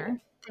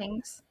similar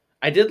things.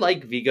 I did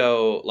like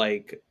Viggo.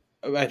 Like,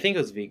 I think it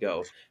was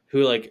Viggo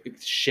who like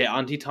shit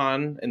on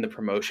Titane in the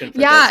promotion for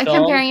this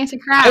film. Comparing it to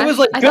Crash. I was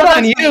like, good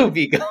on you,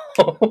 Viggo.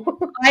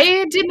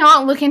 I did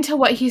not look into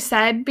what he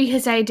said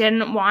because I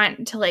didn't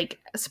want to like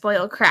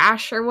spoil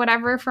Crash or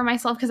whatever for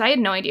myself, because I had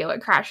no idea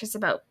what Crash is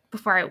about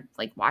before I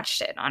like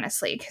watched it,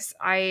 honestly, because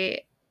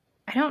I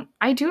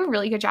do a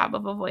really good job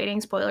of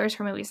avoiding spoilers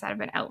for movies that have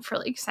been out for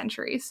like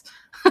centuries.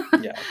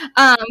 Yeah.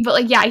 But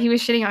like, yeah, he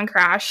was shitting on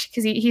Crash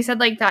because he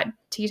said like that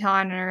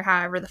Titane, or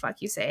however the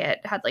fuck you say it,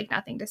 had like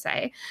nothing to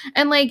say.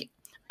 And like,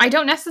 I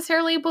don't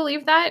necessarily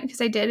believe that, because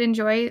I did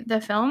enjoy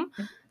the film.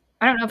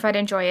 I don't know if I'd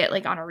enjoy it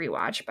like on a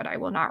rewatch, but I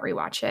will not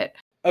rewatch it.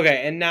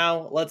 Okay, and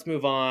now let's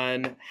move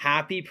on.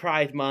 Happy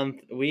Pride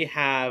Month. We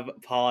have,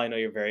 Paul, I know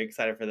you're very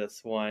excited for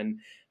this one.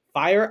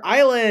 Fire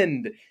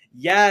Island.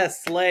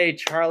 Yes, slay,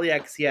 Charlie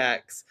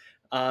XCX.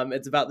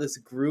 It's about this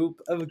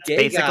group of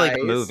gay guys. Basically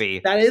the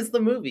movie. That is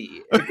the movie.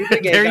 A group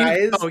of gay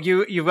guys. Oh,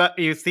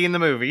 you've seen the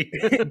movie.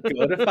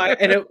 Go to Fire,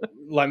 and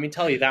let me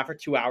tell you, that for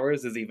 2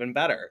 hours is even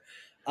better.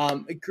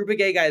 A group of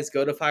gay guys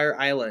go to Fire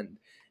Island.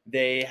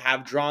 They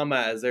have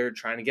drama as they're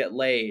trying to get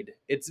laid.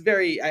 It's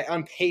very,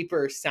 on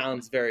paper,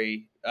 sounds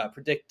very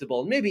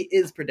predictable. Maybe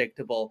is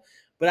predictable,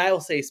 but I will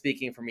say,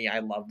 speaking for me, I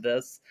love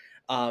this.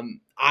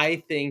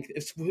 I think,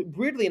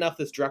 weirdly enough,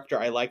 this director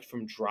I liked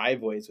from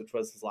Driveways, which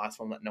was his last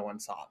one that no one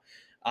saw.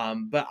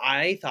 But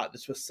I thought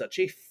this was such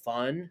a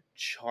fun,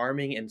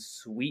 charming, and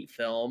sweet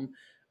film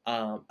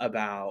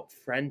about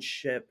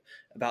friendship,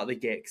 about the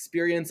gay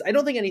experience. I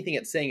don't think anything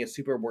it's saying is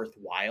super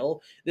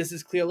worthwhile. This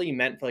is clearly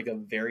meant for like a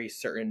very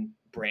certain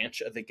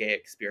branch of the gay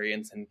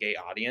experience and gay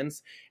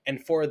audience.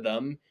 And for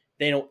them,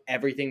 they know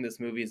everything this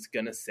movie is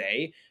going to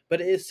say,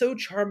 but it is so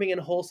charming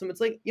and wholesome.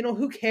 It's like,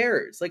 who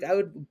cares? Like, I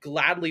would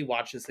gladly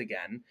watch this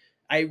again.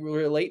 I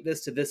relate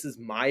this to This Is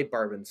My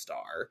Barb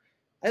Star.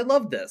 I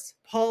love this.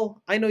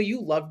 Paul, I know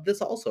you loved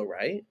this also,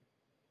 right?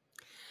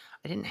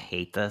 I didn't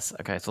hate this.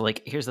 Okay, so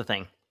like, here's the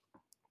thing.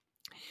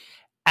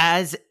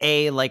 As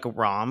a like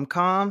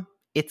rom-com,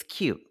 it's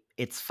cute.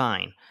 It's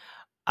fine.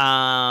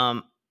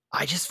 I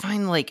just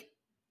find like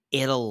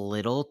it a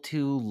little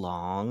too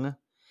long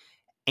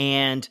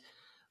and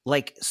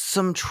like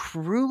some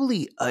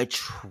truly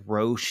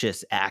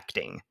atrocious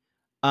acting.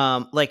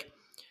 Like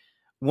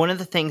one of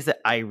the things that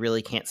I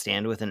really can't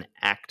stand with an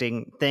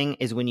acting thing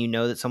is when you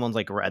know that someone's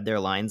like read their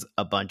lines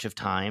a bunch of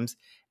times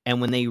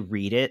and when they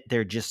read it,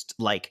 they're just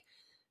like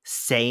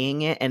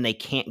saying it and they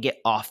can't get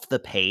off the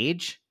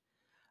page.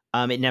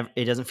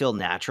 It doesn't feel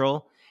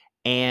natural.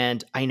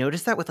 And I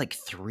noticed that with like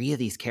 3 of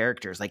these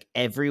characters, like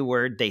every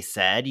word they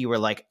said, you were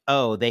like,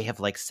 oh, they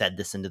have like said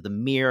this into the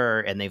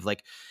mirror and they've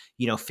like,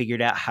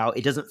 figured out how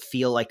it doesn't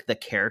feel like the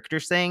character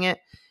saying it.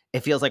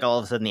 It feels like all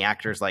of a sudden the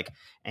actor's like,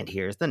 and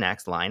here's the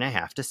next line I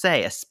have to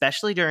say,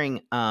 especially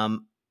during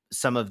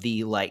some of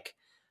the like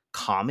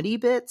comedy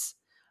bits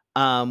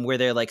where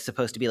they're like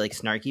supposed to be like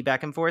snarky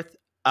back and forth.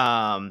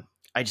 I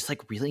just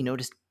like really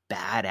noticed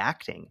bad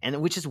acting,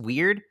 and which is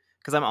weird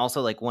because I'm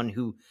also like one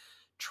who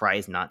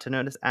tries not to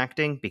notice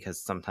acting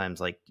because sometimes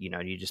like,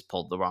 you just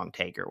pulled the wrong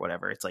take or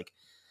whatever. It's like,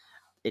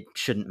 it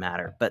shouldn't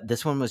matter. But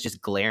this one was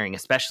just glaring,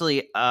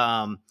 especially,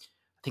 I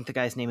think the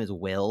guy's name is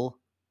Will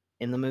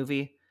in the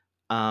movie,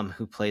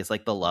 who plays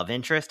like the love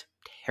interest.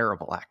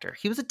 Terrible actor.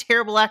 He was a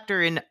terrible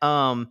actor in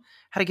How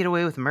to Get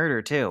Away with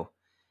Murder too.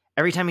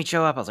 Every time he'd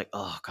show up, I was like,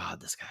 oh God,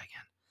 this guy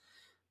again.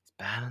 He's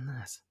bad in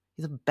this.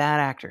 He's a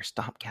bad actor.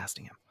 Stop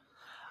casting him.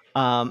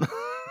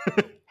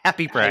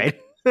 Happy Pride.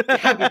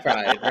 Happy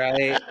Pride,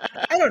 right?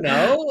 I don't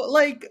know,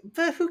 like,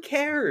 but who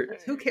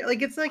cares? Who cares?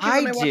 Like, it's like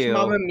when I watch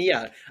Mamma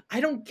Mia. I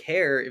don't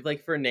care if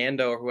like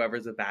Fernando or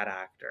whoever's a bad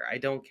actor. I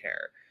don't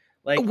care.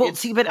 Like, well,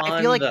 see, but I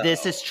feel like though.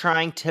 This is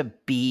trying to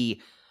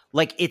be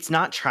like, it's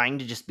not trying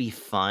to just be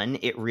fun.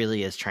 It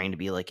really is trying to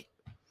be like,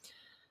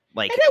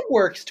 and it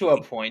works to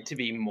a point to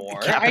be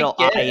more capital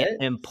I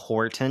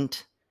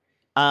important.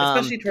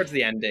 Especially towards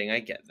the ending, I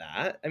get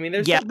that. I mean,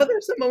 there's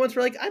some moments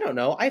where, like, I don't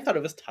know, I thought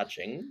it was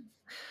touching.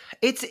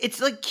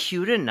 It's like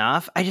cute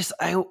enough. I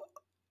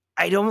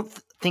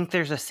don't think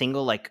there's a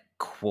single like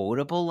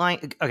quotable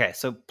line. Okay,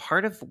 so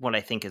part of what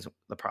I think is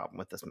the problem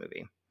with this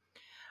movie,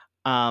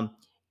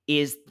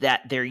 is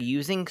that they're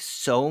using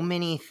so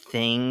many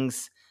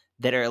things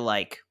that are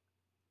like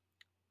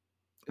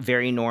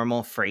very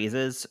normal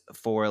phrases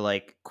for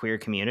like queer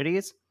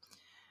communities.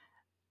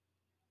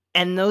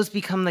 And those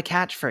become the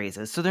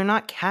catchphrases. So they're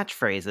not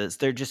catchphrases.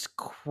 They're just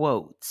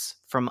quotes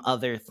from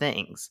other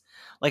things.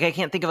 Like, I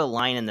can't think of a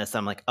line in this.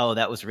 I'm like, oh,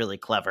 that was really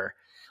clever.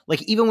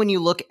 Like, even when you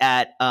look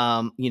at,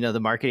 the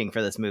marketing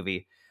for this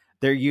movie,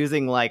 they're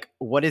using like,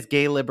 what is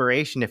gay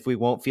liberation if we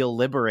won't feel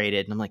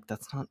liberated? And I'm like,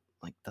 that's not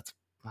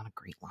a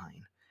great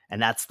line.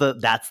 And that's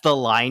the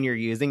line you're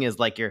using is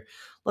like,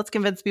 let's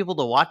convince people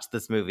to watch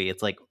this movie.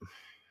 It's like,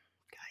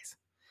 guys,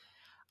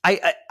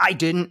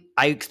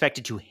 I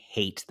expected to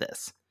hate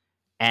this.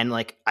 And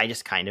like, I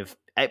just kind of,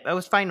 I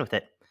was fine with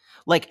it.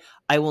 Like,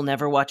 I will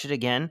never watch it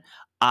again.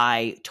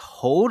 I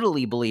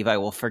totally believe I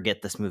will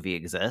forget this movie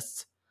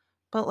exists.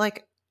 But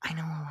like, I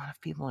know a lot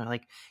of people are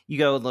like, you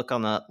go look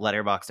on the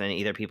Letterboxd and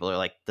either people are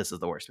like, this is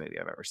the worst movie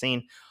I've ever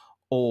seen.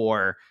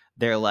 Or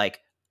they're like,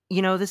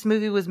 this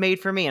movie was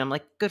made for me. And I'm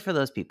like, good for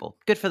those people.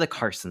 Good for the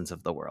Carsons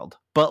of the world.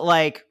 But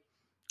like,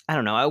 I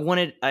don't know.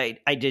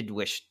 I did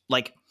wish,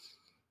 like,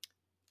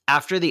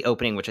 after the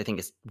opening, which I think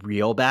is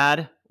real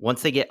bad,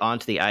 once they get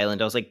onto the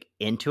island, I was like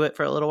into it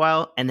for a little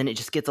while. And then it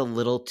just gets a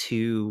little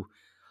too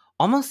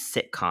almost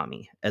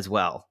sitcom-y as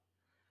well.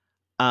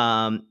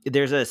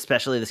 There's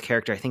especially this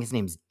character, I think his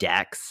name's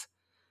Dex.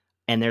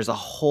 And there's a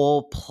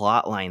whole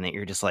plot line that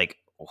you're just like,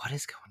 what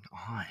is going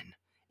on?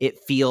 It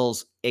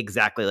feels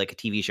exactly like a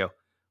TV show,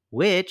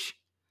 which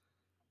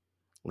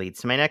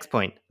leads to my next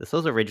point. This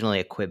was originally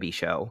a Quibi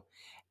show.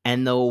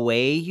 And the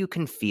way you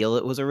can feel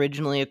it was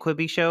originally a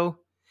Quibi show,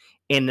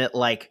 in that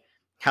like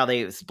how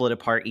they split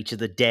apart each of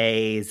the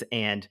days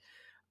and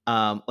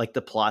like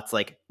the plot's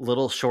like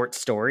little short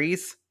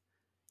stories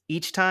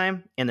each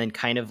time and then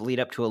kind of lead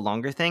up to a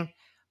longer thing.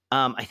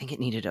 I think it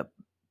needed a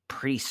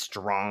pretty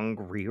strong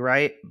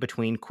rewrite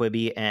between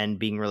Quibi and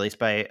being released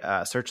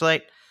by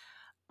Searchlight.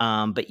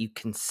 But you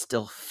can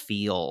still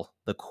feel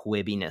the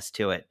Quibiness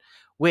to it,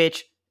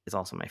 which is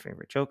also my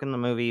favorite joke in the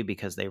movie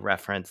because they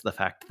reference the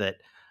fact that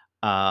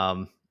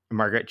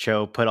Margaret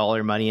Cho put all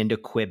her money into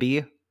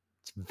Quibi.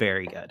 It's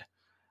very good.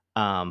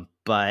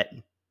 But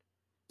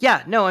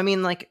yeah, no, I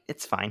mean, like,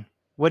 it's fine.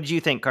 What did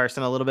you think,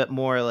 Carson? A little bit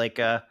more like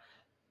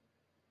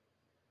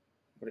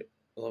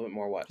A little bit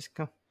more what? Just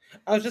go.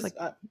 I was just,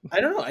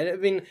 I don't know. I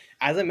mean,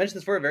 as I mentioned,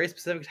 this for a very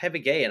specific type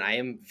of gay, and I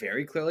am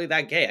very clearly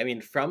that gay. I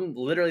mean, from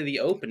literally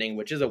the opening,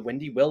 which is a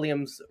Wendy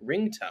Williams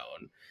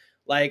ringtone,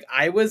 like,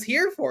 I was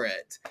here for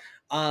it.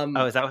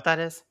 Oh, is that what that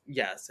is?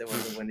 Yes, it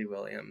was a Wendy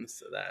Williams.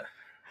 So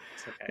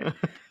it's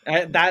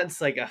okay.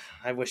 That's like,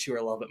 I wish you were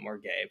a little bit more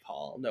gay,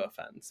 Paul. No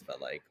offense, but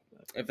like,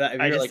 if you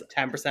were like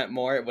 10%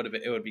 more, it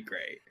would be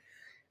great.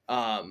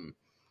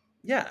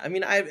 Yeah, I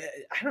mean, I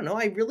don't know.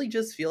 I really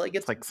just feel like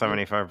it's like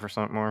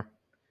 75% more.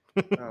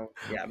 Oh,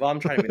 yeah, well,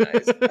 I'm trying to be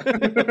nice.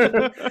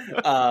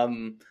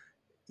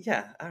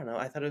 Yeah, I don't know.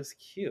 I thought it was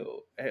cute.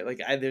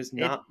 There's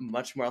not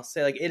much more else to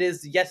say. Like, it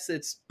is, yes,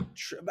 it's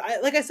true.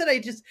 Like I said, I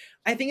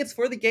think it's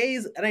for the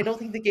gays, and I don't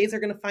think the gays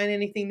are going to find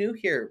anything new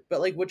here.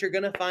 But, like, what you're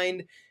going to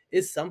find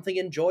is something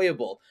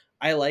enjoyable.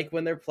 I like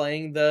when they're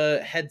playing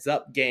the heads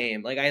up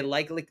game. Like, I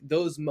like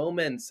those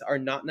moments are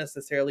not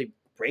necessarily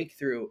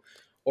breakthrough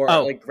or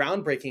like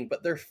groundbreaking,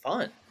 but they're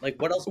fun. Like,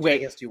 what else do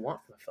you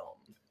want from a film?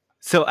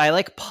 So I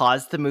like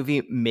paused the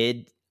movie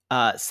mid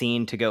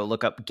scene to go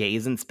look up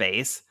gays in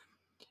space.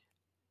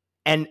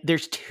 And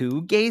there's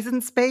 2 gays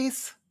in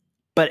space,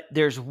 but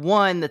there's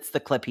one that's the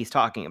clip he's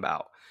talking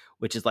about,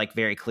 which is like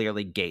very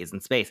clearly gays in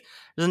space.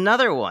 There's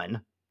another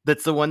one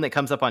that's the one that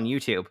comes up on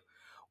YouTube,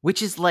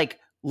 which is like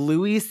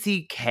Louis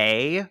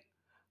C.K.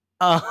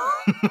 And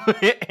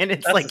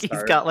it's that's like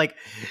he's got like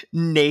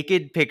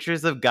naked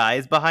pictures of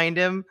guys behind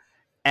him.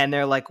 And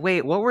they're like,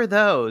 wait, what were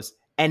those?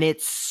 And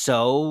it's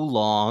so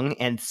long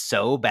and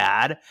so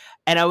bad.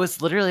 And I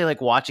was literally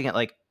like watching it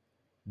like,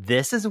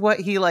 this is what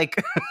he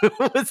like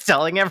was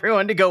telling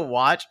everyone to go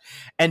watch.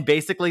 And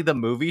basically the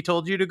movie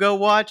told you to go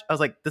watch. I was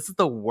like, this is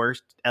the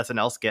worst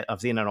SNL skit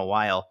I've seen in a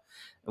while.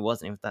 It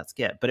wasn't even that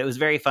skit, but it was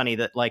very funny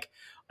that like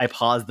I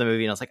paused the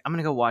movie and I was like, I'm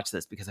going to go watch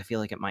this because I feel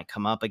like it might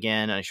come up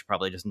again. And I should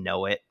probably just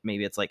know it.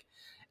 Maybe it's like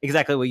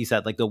exactly what you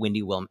said, like the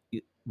Wendy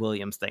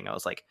Williams thing. I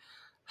was like,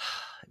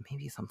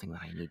 maybe something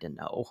that I need to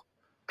know.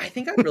 I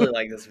think I'd really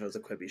like this if it was a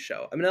Quibi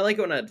show. I mean, I like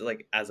it when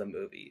like as a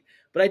movie,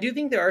 but I do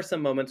think there are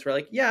some moments where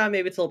like, yeah,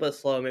 maybe it's a little bit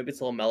slow, maybe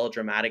it's a little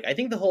melodramatic. I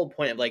think the whole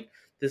point of like,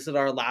 this is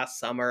our last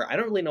summer. I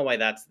don't really know why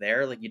that's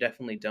there. Like, you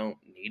definitely don't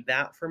need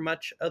that for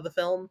much of the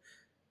film.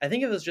 I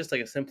think if it was just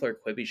like a simpler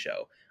Quibi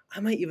show,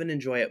 I might even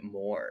enjoy it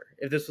more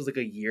if this was like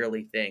a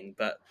yearly thing.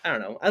 But I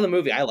don't know. As a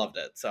movie, I loved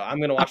it, so I'm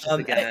gonna watch this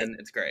again.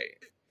 It's great.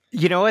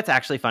 You know what's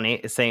actually funny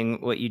is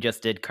saying what you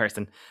just did,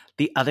 Carson.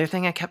 The other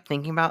thing I kept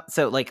thinking about,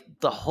 so like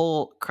the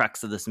whole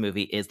crux of this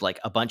movie is like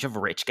a bunch of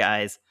rich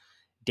guys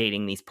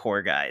dating these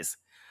poor guys.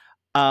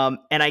 And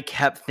I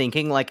kept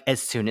thinking like as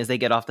soon as they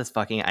get off this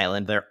fucking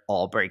island, they're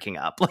all breaking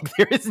up. Like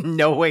there is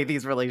no way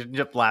these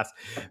relationships last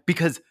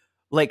because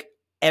like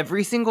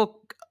every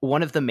single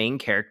one of the main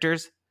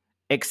characters,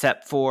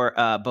 except for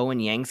Bowen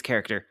Yang's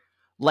character,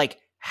 like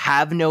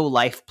have no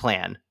life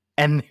plan.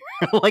 And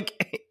they're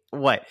like...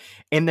 what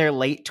in their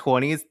late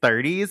 20s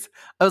 30s.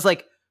 I was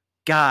like,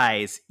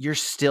 guys, you're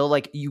still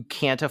like, you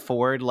can't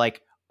afford like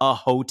a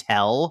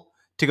hotel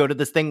to go to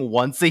this thing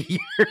once a year.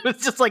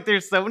 It's just like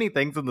there's so many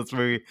things in this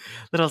movie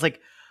that I was like,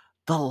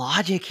 the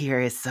logic here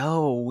is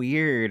so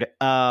weird.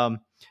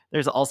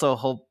 There's also a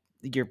whole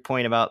your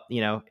point about,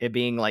 you know, it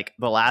being like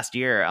the last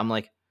year. I'm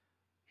like,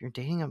 you're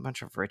dating a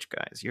bunch of rich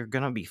guys, you're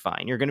gonna be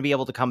fine. You're gonna be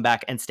able to come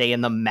back and stay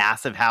in the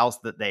massive house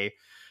that they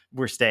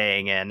were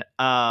staying in.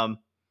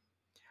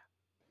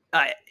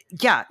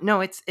 Yeah,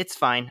 no, it's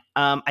fine.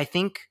 I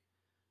think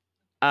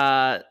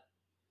it's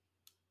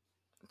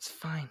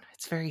fine.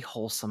 It's very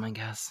wholesome, I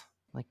guess.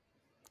 Like,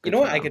 you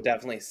know what? I could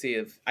definitely see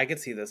if I could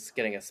see this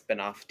getting a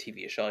spin-off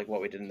TV show like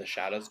what we did in The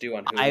Shadows do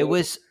on Hulu. I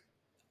was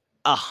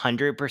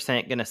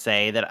 100% gonna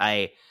say that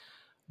I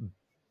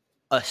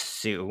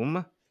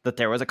assume that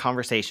there was a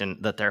conversation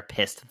that they're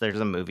pissed that there's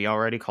a movie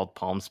already called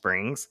Palm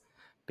Springs,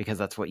 because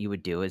that's what you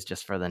would do is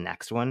just for the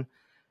next one.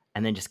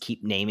 And then just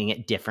keep naming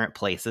it different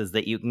places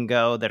that you can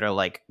go that are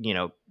like, you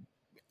know,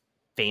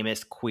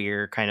 famous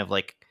queer kind of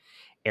like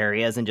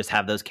areas and just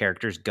have those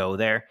characters go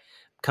there.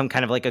 Come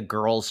kind of like a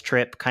girls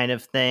trip kind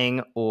of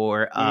thing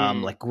or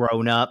like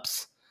Grown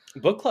Ups.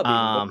 Book Club.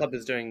 Book Club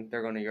is doing,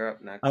 they're going to Europe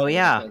next. Oh,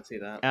 yeah. See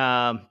that.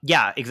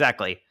 Yeah,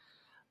 exactly.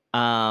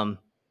 But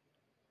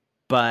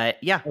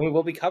yeah. And we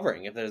will be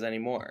covering if there's any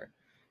more.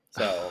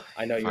 So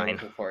I know you're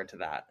looking forward to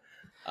that.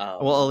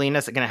 Well,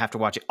 Alina's going to have to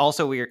watch it.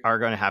 Also, we are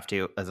going to have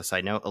to, as a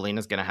side note,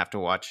 Alina's going to have to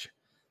watch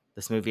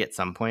this movie at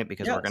some point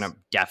because we're going to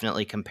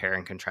definitely compare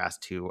and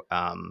contrast to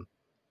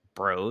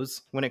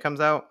Bros when it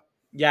comes out.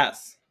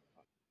 Yes.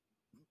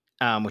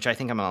 Which I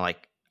think I'm going to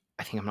like.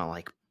 I think I'm going to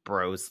like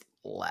Bros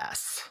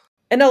less.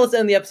 And now let's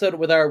end the episode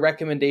with our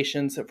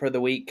recommendations for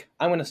the week.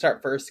 I'm going to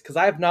start first because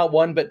I have not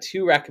one but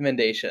 2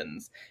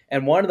 recommendations.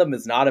 And one of them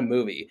is not a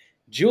movie.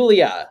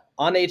 Julia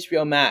on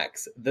HBO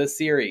Max, the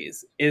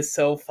series, is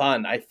so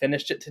fun. I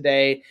finished it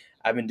today.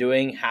 I've been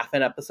doing half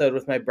an episode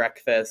with my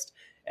breakfast,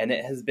 and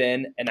it has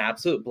been an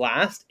absolute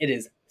blast. It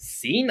is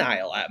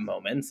senile at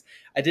moments.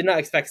 I did not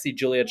expect to see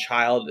Julia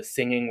Child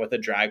singing with a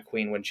drag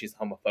queen when she's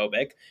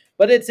homophobic,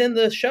 but it's in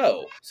the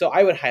show, so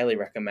I would highly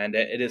recommend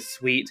it. It is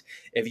sweet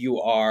if you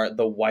are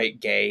the white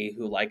gay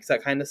who likes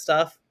that kind of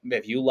stuff.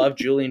 If you love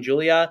Julie and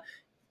Julia,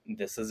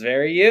 this is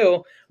very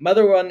you. My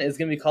other one is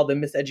going to be called The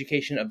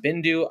Miseducation of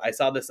Bindu. I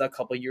saw this a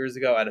couple years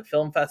ago at a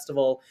film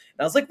festival,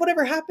 and I was like,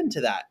 whatever happened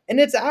to that? And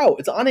it's out.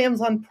 It's on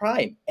Amazon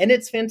Prime, and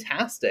it's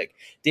fantastic.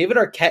 David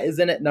Arquette is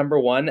in it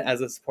 #1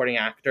 as a supporting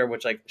actor,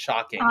 which, like,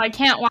 shocking. Oh, I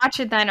can't watch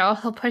it then, or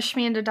he'll push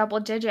me into double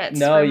digits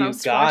No, for you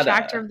most gotta. watched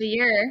actor of the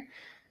year.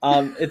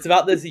 It's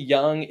about this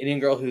young Indian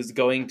girl who's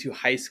going to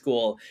high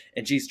school,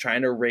 and she's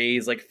trying to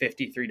raise like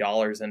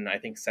 $53 and I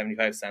think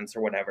 75 cents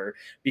or whatever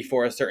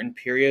before a certain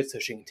period so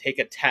she can take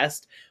a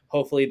test.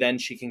 Hopefully then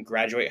she can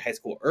graduate high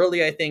school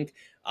early, I think,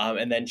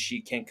 and then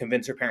she can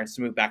convince her parents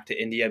to move back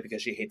to India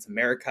because she hates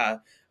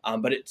America.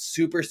 But it's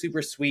super,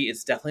 super sweet.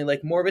 It's definitely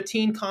like more of a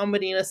teen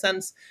comedy in a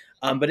sense,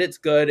 but it's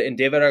good. And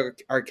David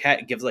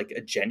Arquette gives like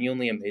a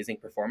genuinely amazing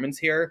performance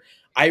here.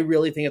 I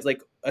really think it's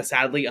like a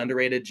sadly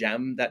underrated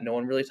gem that no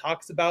one really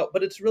talks about,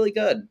 but it's really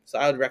good. So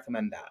I would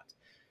recommend that.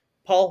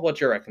 Paul, what's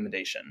your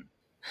recommendation?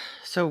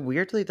 So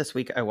weirdly this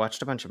week I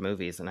watched a bunch of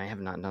movies and I have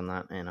not done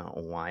that in a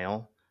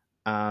while.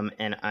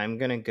 And I'm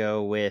going to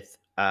go with,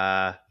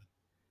 I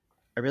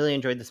really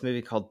enjoyed this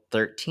movie called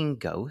 13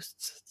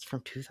 Ghosts. It's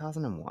from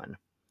 2001.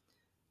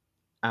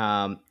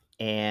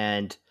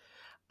 And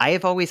I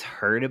have always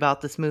heard about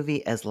this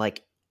movie as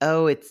like,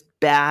 oh, it's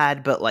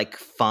bad, but like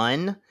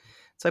fun.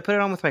 So I put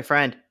it on with my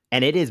friend,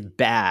 and it is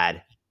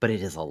bad, but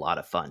it is a lot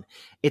of fun.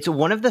 It's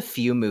one of the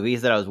few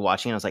movies that I was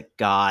watching, and I was like,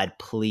 God,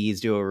 please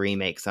do a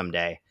remake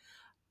someday.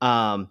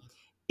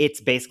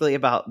 It's basically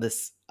about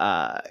this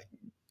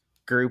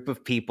group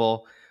of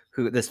people,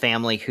 this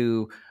family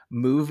who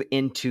move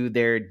into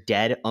their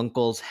dead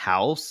uncle's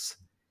house,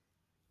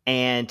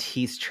 and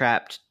he's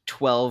trapped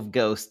 12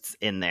 ghosts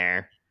in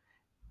there,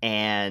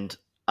 and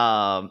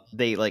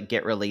they like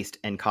get released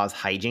and cause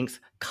hijinks.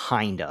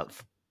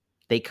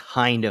 They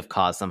kind of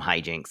cause some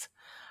hijinks.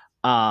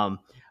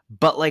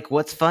 But like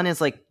what's fun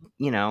is like,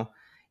 you know,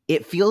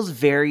 it feels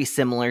very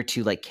similar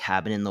to like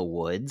Cabin in the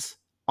Woods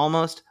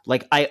almost.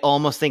 Like I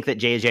almost think that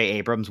J.J.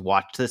 Abrams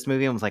watched this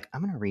movie and was like, I'm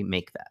going to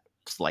remake that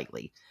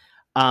slightly.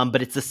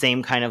 But it's the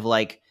same kind of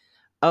like,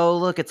 oh,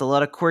 look, it's a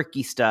lot of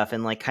quirky stuff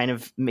and like kind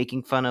of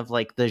making fun of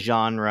like the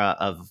genre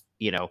of,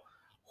 you know,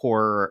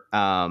 horror,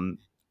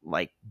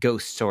 like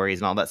ghost stories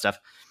and all that stuff.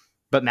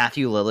 But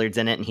Matthew Lillard's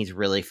in it and he's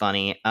really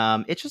funny.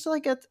 It's just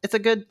like it's a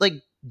good like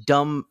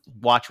dumb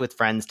watch with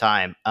friends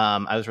time.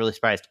 I was really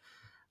surprised.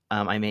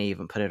 I may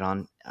even put it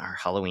on our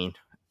Halloween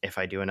if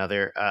I do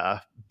another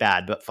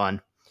bad but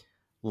fun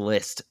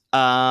list.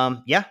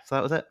 Yeah, so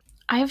that was it.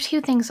 I have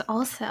two things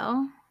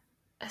also.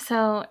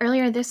 So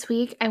earlier this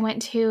week, I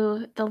went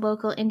to the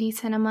local indie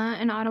cinema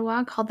in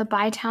Ottawa called the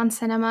Bytown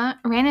Cinema.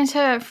 Ran into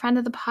a friend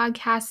of the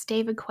podcast,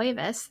 David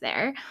Cuevas,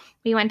 there.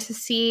 We went to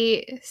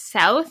see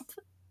South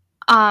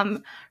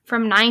from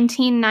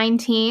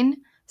 1919.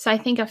 So I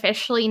think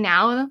officially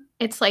now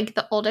it's like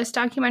the oldest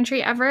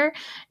documentary ever.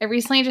 It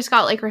recently just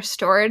got like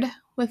restored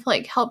with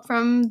like help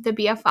from the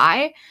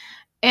BFI.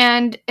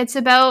 And it's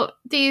about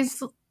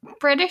these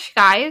British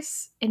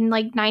guys in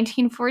like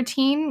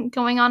 1914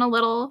 going on a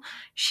little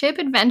ship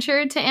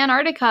adventure to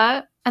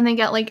Antarctica and they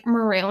get like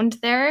marooned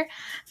there.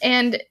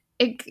 And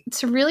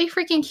it's really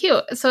freaking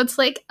cute. So it's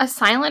like a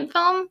silent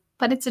film,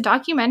 but it's a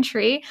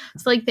documentary.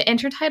 So like their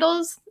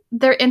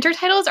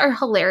intertitles are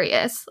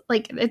hilarious.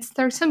 Like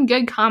there's some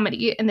good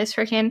comedy in this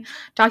freaking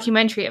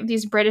documentary of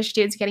these British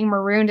dudes getting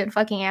marooned in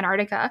fucking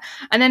Antarctica.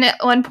 And then at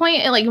one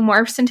point it like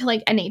morphs into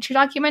like a nature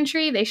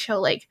documentary. They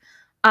show like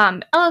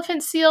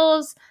elephant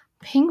seals,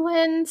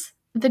 penguins,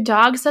 the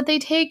dogs that they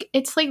take.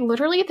 It's like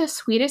literally the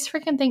sweetest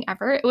freaking thing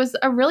ever. It was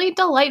a really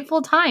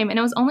delightful time and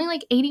it was only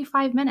like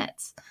 85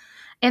 minutes.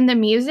 And the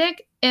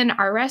music in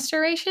our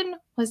restoration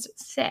was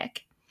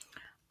sick.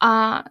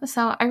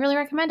 So I really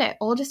recommend it.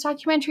 Oldest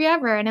documentary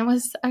ever, and it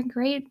was a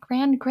great,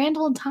 grand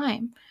old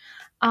time.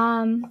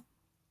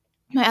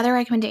 My other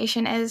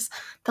recommendation is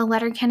the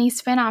Letterkenny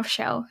spinoff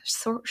show,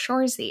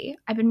 Shoresy.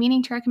 I've been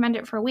meaning to recommend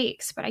it for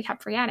weeks, but I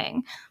kept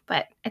forgetting.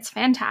 But it's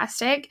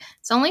fantastic.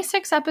 It's only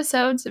 6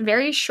 episodes,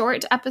 very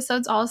short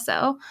episodes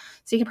also.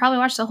 So you could probably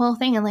watch the whole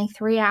thing in like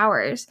 3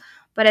 hours.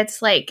 But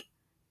it's like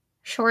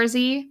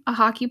Shoresy, a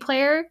hockey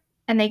player,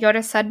 and they go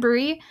to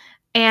Sudbury,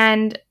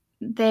 and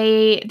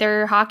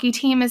their hockey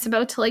team is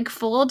about to like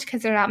fold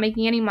because they're not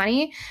making any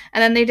money.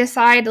 And then they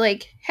decide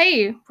like,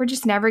 hey, we're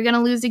just never going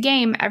to lose a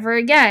game ever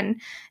again.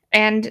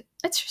 And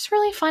it's just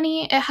really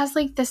funny. It has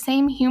like the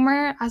same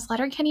humor as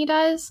Letterkenny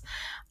does,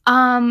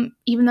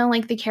 even though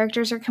like the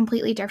characters are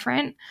completely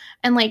different.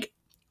 And like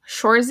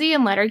Shoresy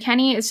in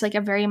Letterkenny is like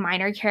a very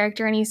minor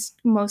character, and he's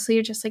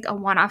mostly just like a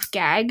one-off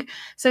gag.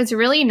 So it's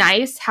really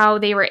nice how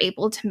they were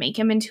able to make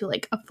him into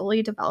like a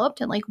fully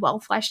developed and like well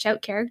fleshed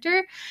out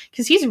character,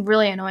 because he's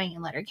really annoying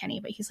in Letterkenny,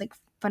 but he's like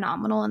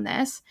phenomenal in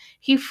this.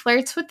 He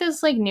flirts with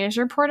this like news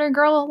reporter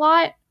girl a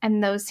lot,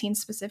 and those scenes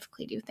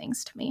specifically do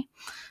things to me.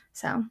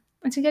 So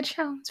it's a good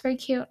show. It's very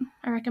cute.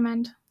 I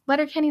recommend.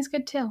 Letterkenny's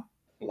good too.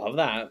 Love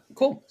that.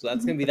 Cool. So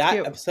that's going to be That's that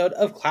cute. episode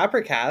of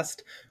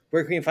Clappercast.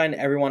 Where can we find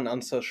everyone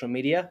on social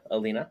media?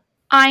 Alina?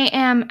 I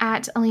am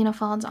at Alina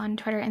Falds on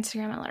Twitter,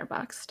 Instagram, and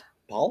Letterboxd.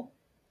 Paul?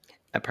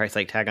 At Price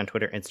Like Tag on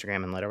Twitter,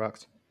 Instagram, and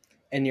Letterboxd.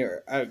 And you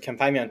can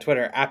find me on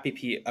Twitter at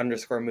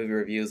pp_movie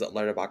reviews, at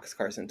Letterboxd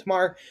Carson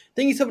Tamar.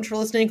 Thank you so much for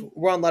listening.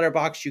 We're on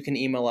Letterboxd. You can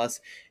email us.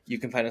 You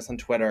can find us on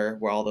Twitter.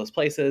 We're all those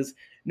places.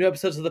 New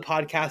episodes of the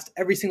podcast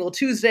every single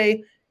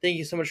Tuesday. Thank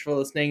you so much for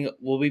listening.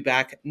 We'll be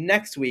back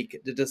next week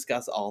to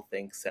discuss all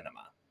things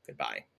cinema. Goodbye.